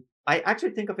 I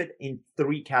actually think of it in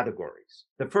three categories.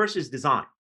 The first is design,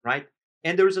 right?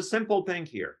 And there's a simple thing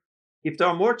here. If there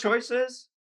are more choices,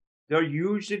 there are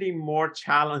usually more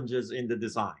challenges in the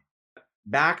design.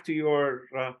 Back to your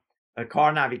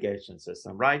car navigation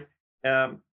system, right?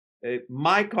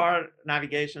 My car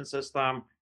navigation system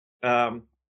um,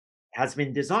 has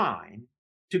been designed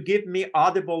to give me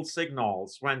audible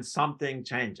signals when something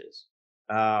changes,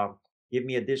 uh, give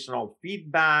me additional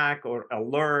feedback or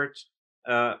alert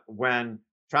when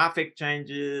traffic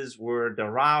changes, where the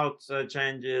route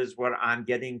changes, where I'm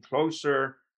getting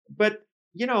closer. But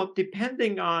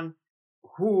depending on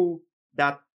who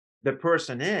that the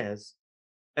person is,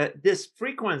 this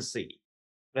frequency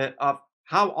of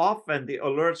how often the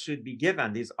alert should be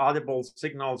given, these audible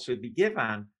signals should be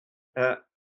given, uh,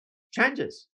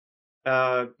 changes.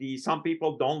 The Some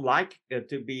people don't like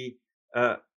to be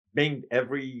binged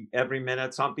every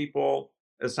minute. Some people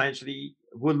essentially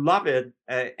would love it,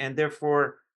 and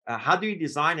therefore, how do you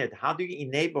design it? How do you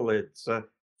enable it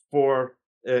for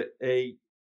a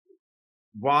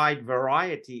wide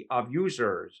variety of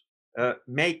users?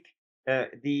 Make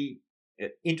the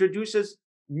Introduces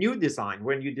new design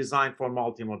when you design for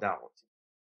multimodality.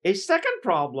 A second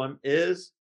problem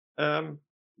is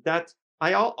that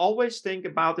I always think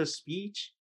about a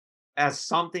speech as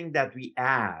something that we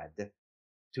add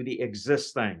to the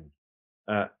existing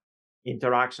uh,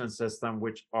 interaction system,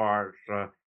 which are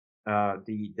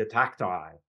the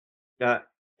tactile. Uh,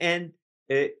 and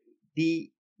uh,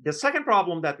 the the second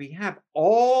problem that we have,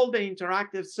 all the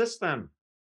interactive system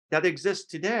that exists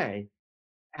today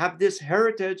have this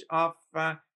heritage of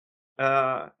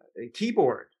uh,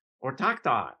 keyboard or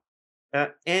tactile.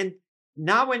 And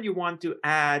now, when you want to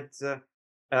add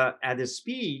a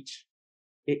speech,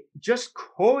 just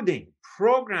coding,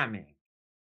 programming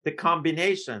the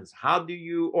combinations. How do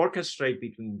you orchestrate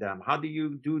between them? How do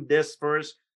you do this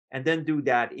first and then do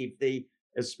that? If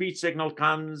a speech signal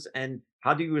comes, and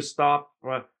how do you stop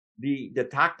the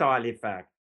tactile effect?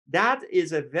 That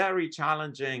is a very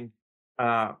challenging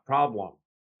problem,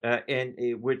 and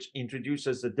which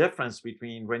introduces the difference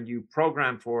between when you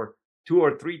program for two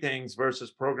or three things versus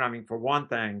programming for one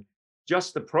thing.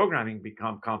 Just the programming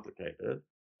become complicated.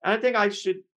 And I think I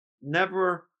should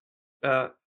never uh,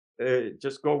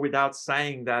 just go without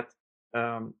saying that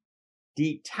um,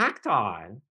 the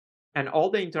tactile and all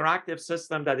the interactive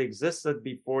system that existed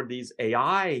before these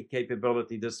AI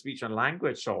capability, the speech and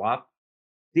language show up,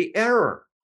 the error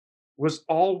was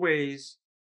always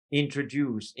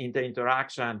introduced in the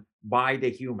interaction by the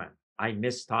human. I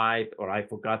mistyped, or I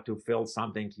forgot to fill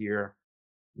something here.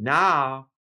 Now,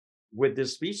 with the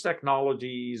speech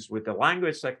technologies, with the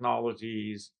language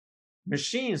technologies,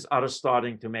 machines are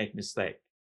starting to make mistakes.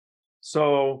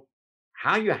 So,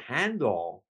 how you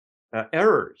handle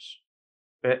errors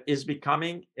is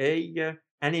becoming an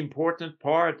important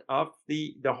part of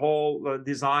the whole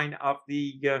design of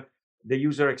the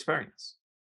user experience.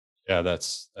 Yeah,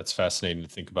 that's fascinating to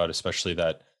think about, especially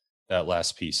that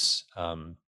last piece.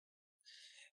 I'm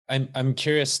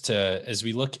curious to, as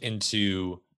we look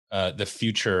into the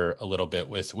future a little bit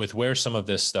with where some of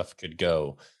this stuff could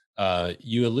go.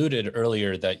 You alluded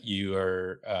earlier that you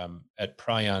are at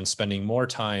Pryon spending more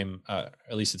time,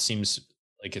 at least it seems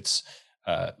like it's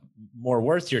uh, more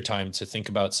worth your time to think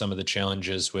about some of the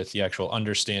challenges with the actual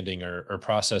understanding or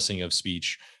processing of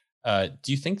speech. Do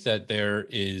you think that there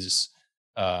is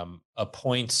a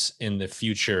point in the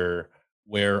future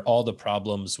where all the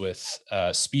problems with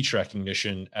speech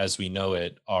recognition as we know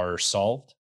it are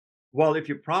solved? Well, if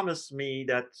you promise me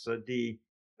that the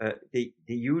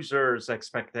user's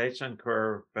expectation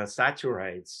curve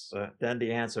saturates, then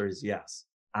the answer is yes.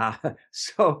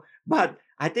 But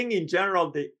I think in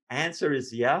general the answer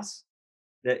is yes.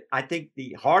 I think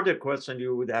the harder question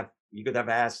you could have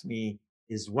asked me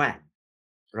is when,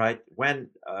 right? When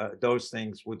those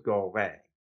things would go away.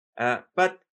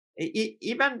 But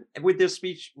even with the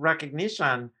speech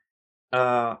recognition,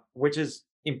 which is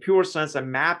in pure sense a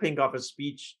mapping of a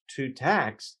speech to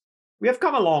text, we have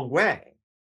come a long way.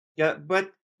 Yeah,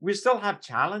 but we still have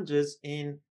challenges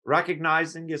in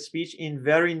recognizing a speech in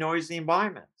very noisy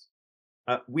environments.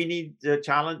 We need the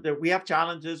challenge. We have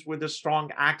challenges with the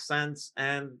strong accents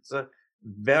and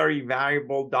very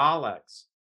variable dialects.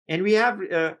 And we have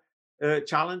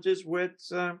challenges with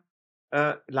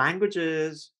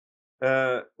languages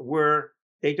where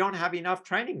they don't have enough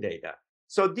training data.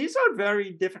 So these are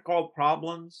very difficult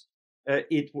problems.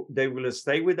 They will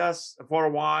stay with us for a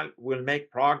while. We'll make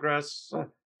progress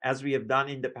as we have done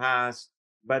in the past,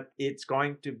 but it's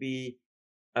going to be,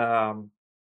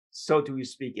 so to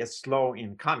speak, a slow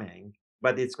in coming,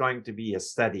 but it's going to be a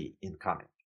steady in coming.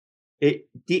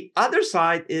 The other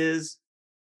side is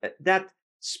that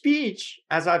speech,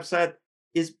 as I've said,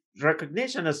 is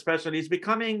recognition, especially, is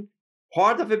becoming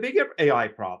part of a bigger AI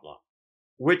problem,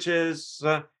 which is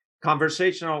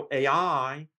conversational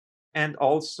AI and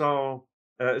also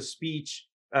speech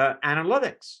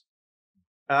analytics.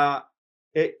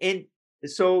 And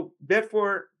so,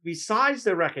 therefore, besides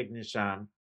the recognition,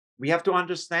 we have to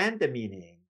understand the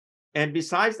meaning. And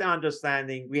besides the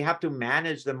understanding, we have to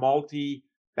manage the multi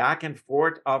back and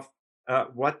forth of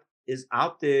what is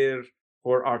out there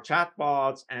for our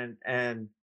chatbots and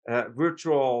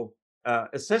virtual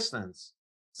assistants.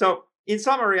 So, in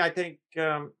summary, I think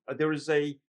there is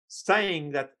a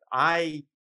saying that I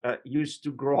used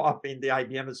to grow up in the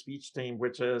IBM speech team,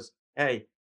 which is, "Hey,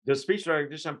 the speech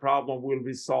recognition problem will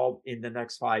be solved in the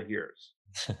next 5 years,"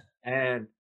 and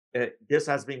this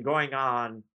has been going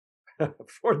on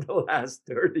for the last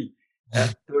 30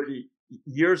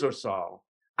 years or so.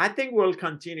 I think we'll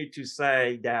continue to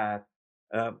say that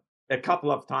a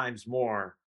couple of times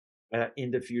more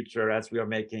in the future as we are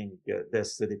making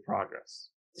this steady progress.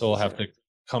 So we'll have to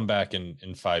come back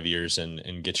in 5 years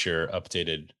and get your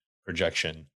updated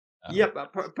projection. Yeah,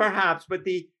 perhaps. But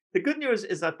the good news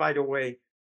is that, by the way,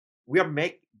 we are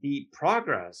make the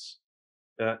progress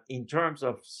in terms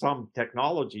of some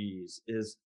technologies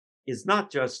is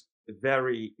not just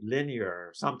very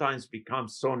linear. Sometimes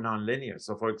becomes so nonlinear.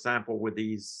 So, for example, with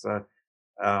these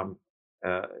um,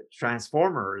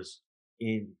 transformers,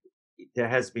 there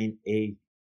has been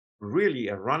really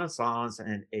a renaissance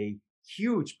and a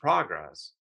huge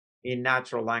progress in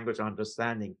natural language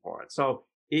understanding part. So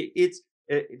it's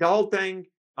the whole thing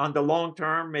on the long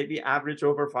term, maybe average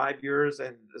over 5 years,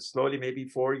 and slowly maybe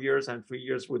 4 years and 3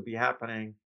 years would be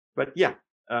happening. But yeah,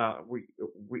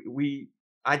 we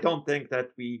I don't think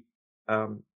that we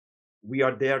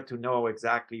are there to know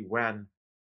exactly when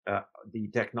the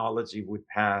technology would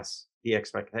pass the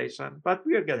expectation, but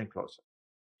we are getting closer.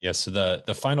 Yeah. So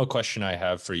the final question I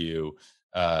have for you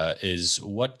is,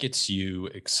 what gets you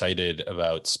excited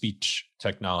about speech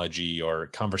technology or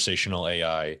conversational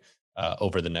AI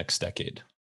over the next decade?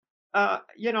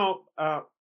 You know,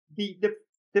 the the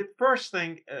the first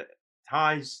thing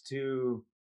ties to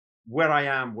where I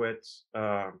am with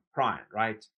Pryon,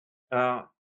 right? Uh,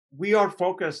 we are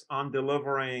focused on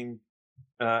delivering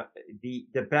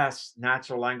the best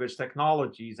natural language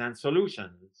technologies and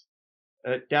solutions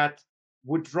that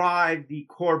would drive the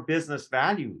core business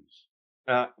values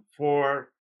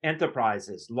for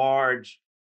enterprises, large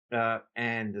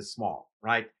and small,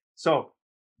 right? So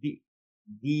the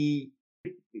the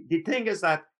the thing is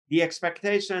that the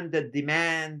expectation, the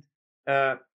demand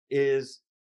uh, is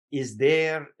is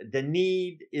there, the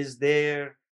need is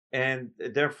there, and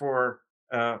therefore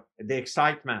the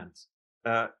excitement,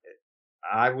 uh,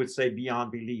 I would say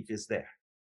beyond belief, is there.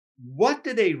 What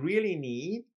do they really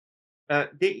need?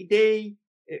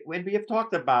 When we have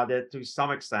talked about it to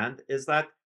some extent, is that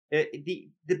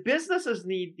the businesses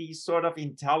need these sort of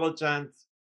intelligent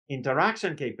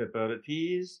interaction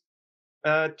capabilities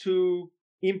to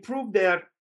improve their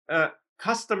uh,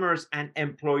 customers and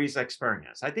employees'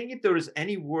 experience. I think if there is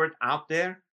any word out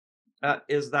there,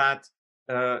 is that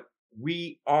uh,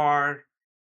 we are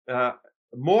uh,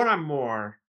 more and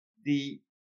more the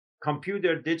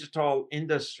computer digital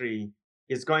industry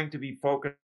is going to be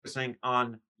focusing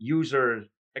on user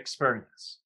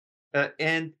experience.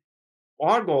 And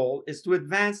our goal is to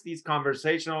advance these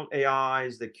conversational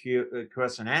AIs, the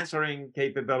question answering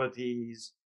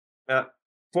capabilities, uh,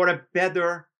 for a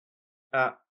better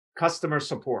uh, customer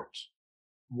support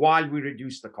while we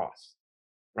reduce the cost,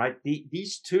 right?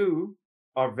 These two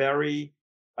are very,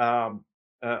 I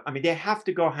mean, they have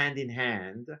to go hand in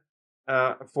hand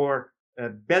for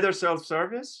better self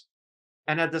service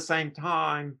and at the same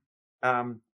time,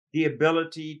 um, the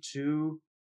ability to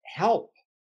help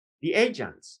the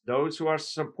agents, those who are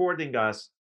supporting us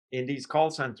in these call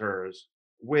centers,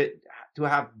 with to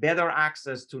have better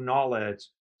access to knowledge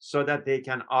so that they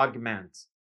can augment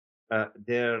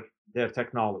their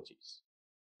technologies,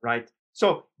 right?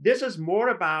 So this is more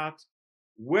about,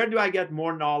 where do I get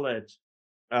more knowledge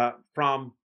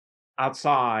from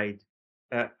outside?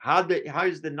 How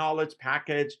is the knowledge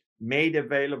package made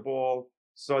available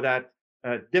so that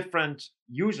different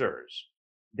users,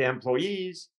 the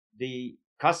employees, the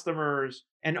customers,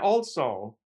 and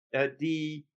also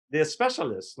the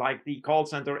specialists, like the call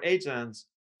center agents,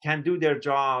 can do their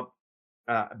job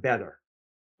better.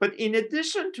 But in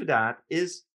addition to that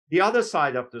is the other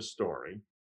side of the story,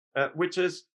 which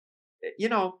is,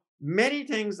 many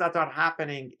things that are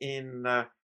happening in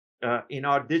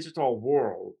our digital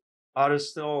world are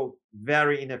still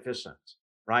very inefficient,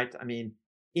 right? I mean,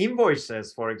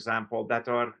 invoices, for example,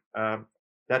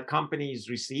 that companies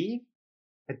receive,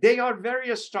 they are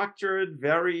very structured,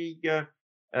 very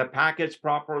packaged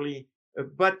properly,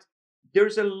 but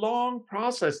there's a long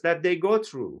process that they go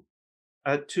through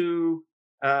to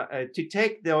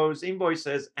take those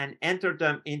invoices and enter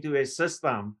them into a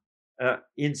system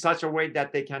in such a way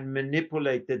that they can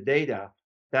manipulate the data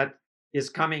that is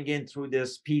coming in through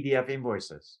this PDF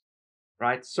invoices,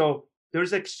 right? So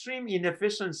there's extreme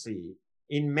inefficiency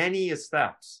in many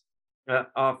steps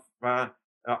of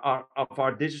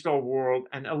our digital world,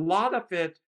 and a lot of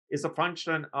it is a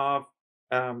function of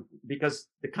because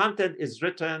the content is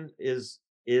written, is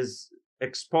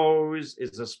exposed,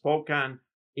 is spoken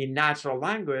in natural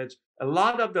language. A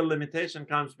lot of the limitation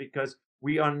comes because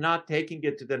we are not taking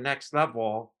it to the next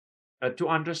level to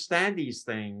understand these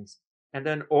things and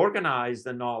then organize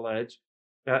the knowledge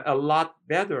a lot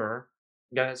better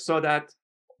so that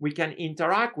we can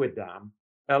interact with them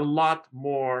a lot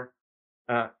more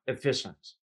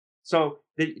efficient. So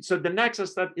the next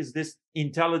step is this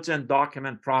intelligent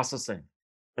document processing.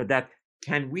 That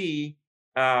can we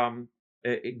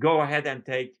go ahead and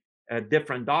take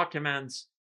different documents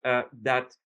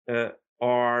that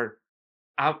are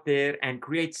out there and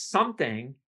create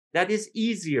something that is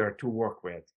easier to work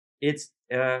with. It's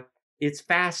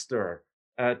faster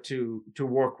to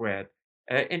work with,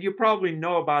 and you probably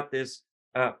know about this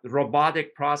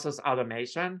robotic process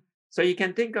automation. So you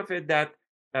can think of it that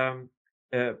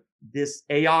this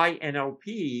AI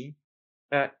NLP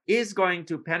is going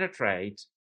to penetrate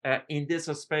in this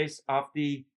space of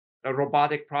the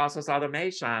robotic process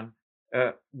automation,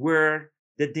 where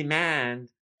the demand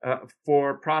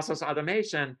for process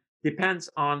automation depends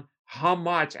on how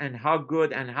much and how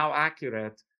good and how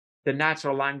accurate the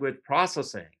natural language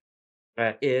processing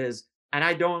is. And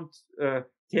I don't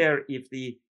care if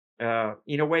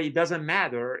in a way, it doesn't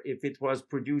matter if it was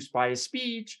produced by a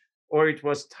speech or it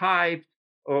was typed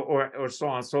or so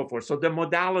on and so forth. So the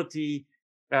modality,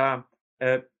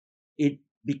 it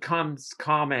becomes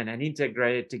common and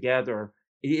integrated together.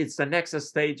 It's the next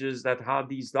stages that how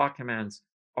these documents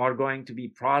are going to be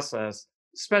processed,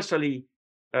 especially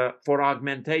for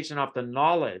augmentation of the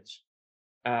knowledge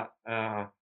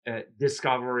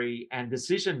discovery and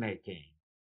decision making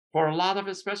for a lot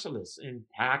of specialists in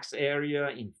tax area,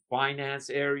 in finance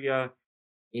area,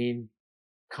 in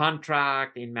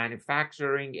contract, in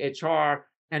manufacturing, HR,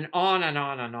 and on and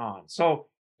on and on. So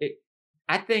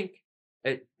I think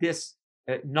this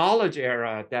knowledge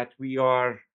era that we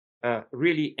are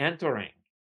really entering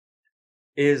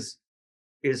is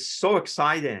so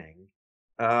exciting,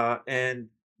 and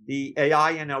the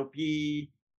AI NLP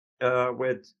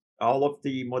with all of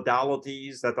the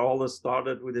modalities that all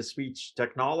started with the speech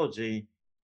technology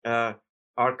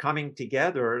are coming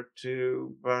together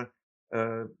to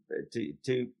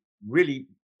really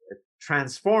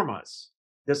transform us.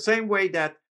 The same way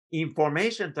that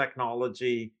information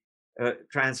technology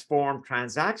transformed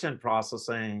transaction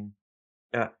processing,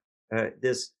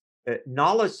 this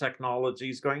knowledge technology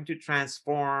is going to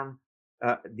transform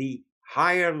the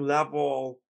higher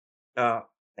level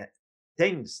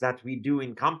things that we do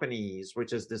in companies,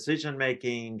 which is decision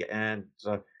making and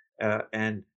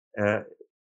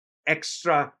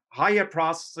extra higher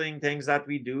processing things that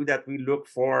we do, that we look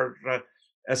for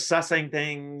assessing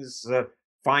things,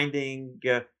 finding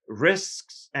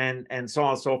risks, and so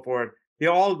on and so forth.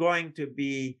 They're all going to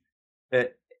be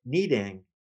needing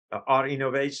our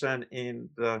innovation in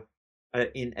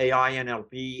AI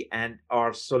NLP and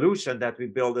our solution that we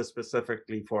build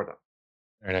specifically for them.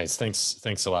 Very nice.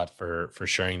 Thanks a lot for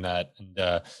sharing that,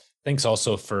 and thanks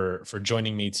also for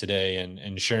joining me today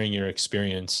and sharing your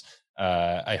experience.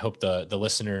 I hope the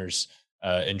listeners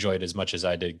enjoyed as much as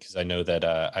I did, because I know that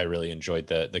I really enjoyed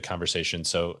the conversation.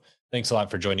 So thanks a lot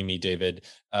for joining me, David.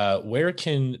 Where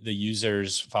can the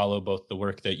users follow both the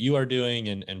work that you are doing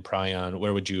and Pryon?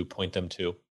 Where would you point them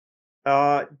to?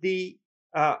 The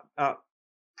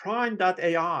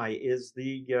Pryon.ai is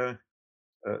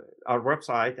our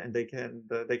website, and they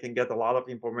can get a lot of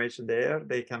information there.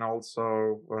 They can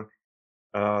also,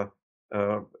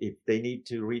 if they need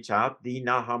to reach out, the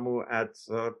Nahamoo at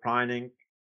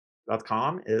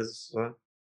pryoning.com is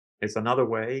another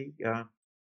way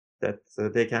that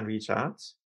they can reach out.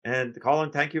 And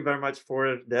Colin, thank you very much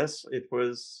for this. It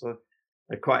was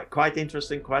quite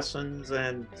interesting questions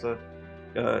and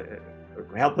uh,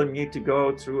 helping me to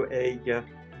go through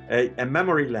a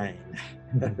memory lane,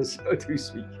 so to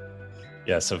speak.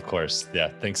 Yes, of course.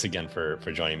 Yeah. Thanks again for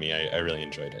joining me. I really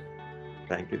enjoyed it.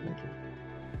 Thank you. Thank you.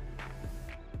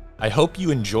 I hope you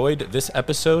enjoyed this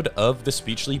episode of the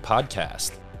Speechly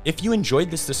podcast. If you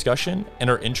enjoyed this discussion and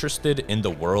are interested in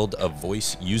the world of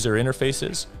voice user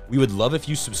interfaces, we would love if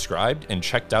you subscribed and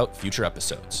checked out future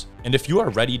episodes. And if you are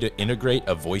ready to integrate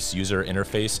a voice user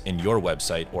interface in your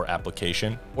website or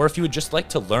application, or if you would just like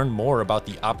to learn more about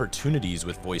the opportunities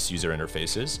with voice user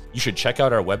interfaces, you should check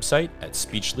out our website at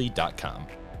speechly.com.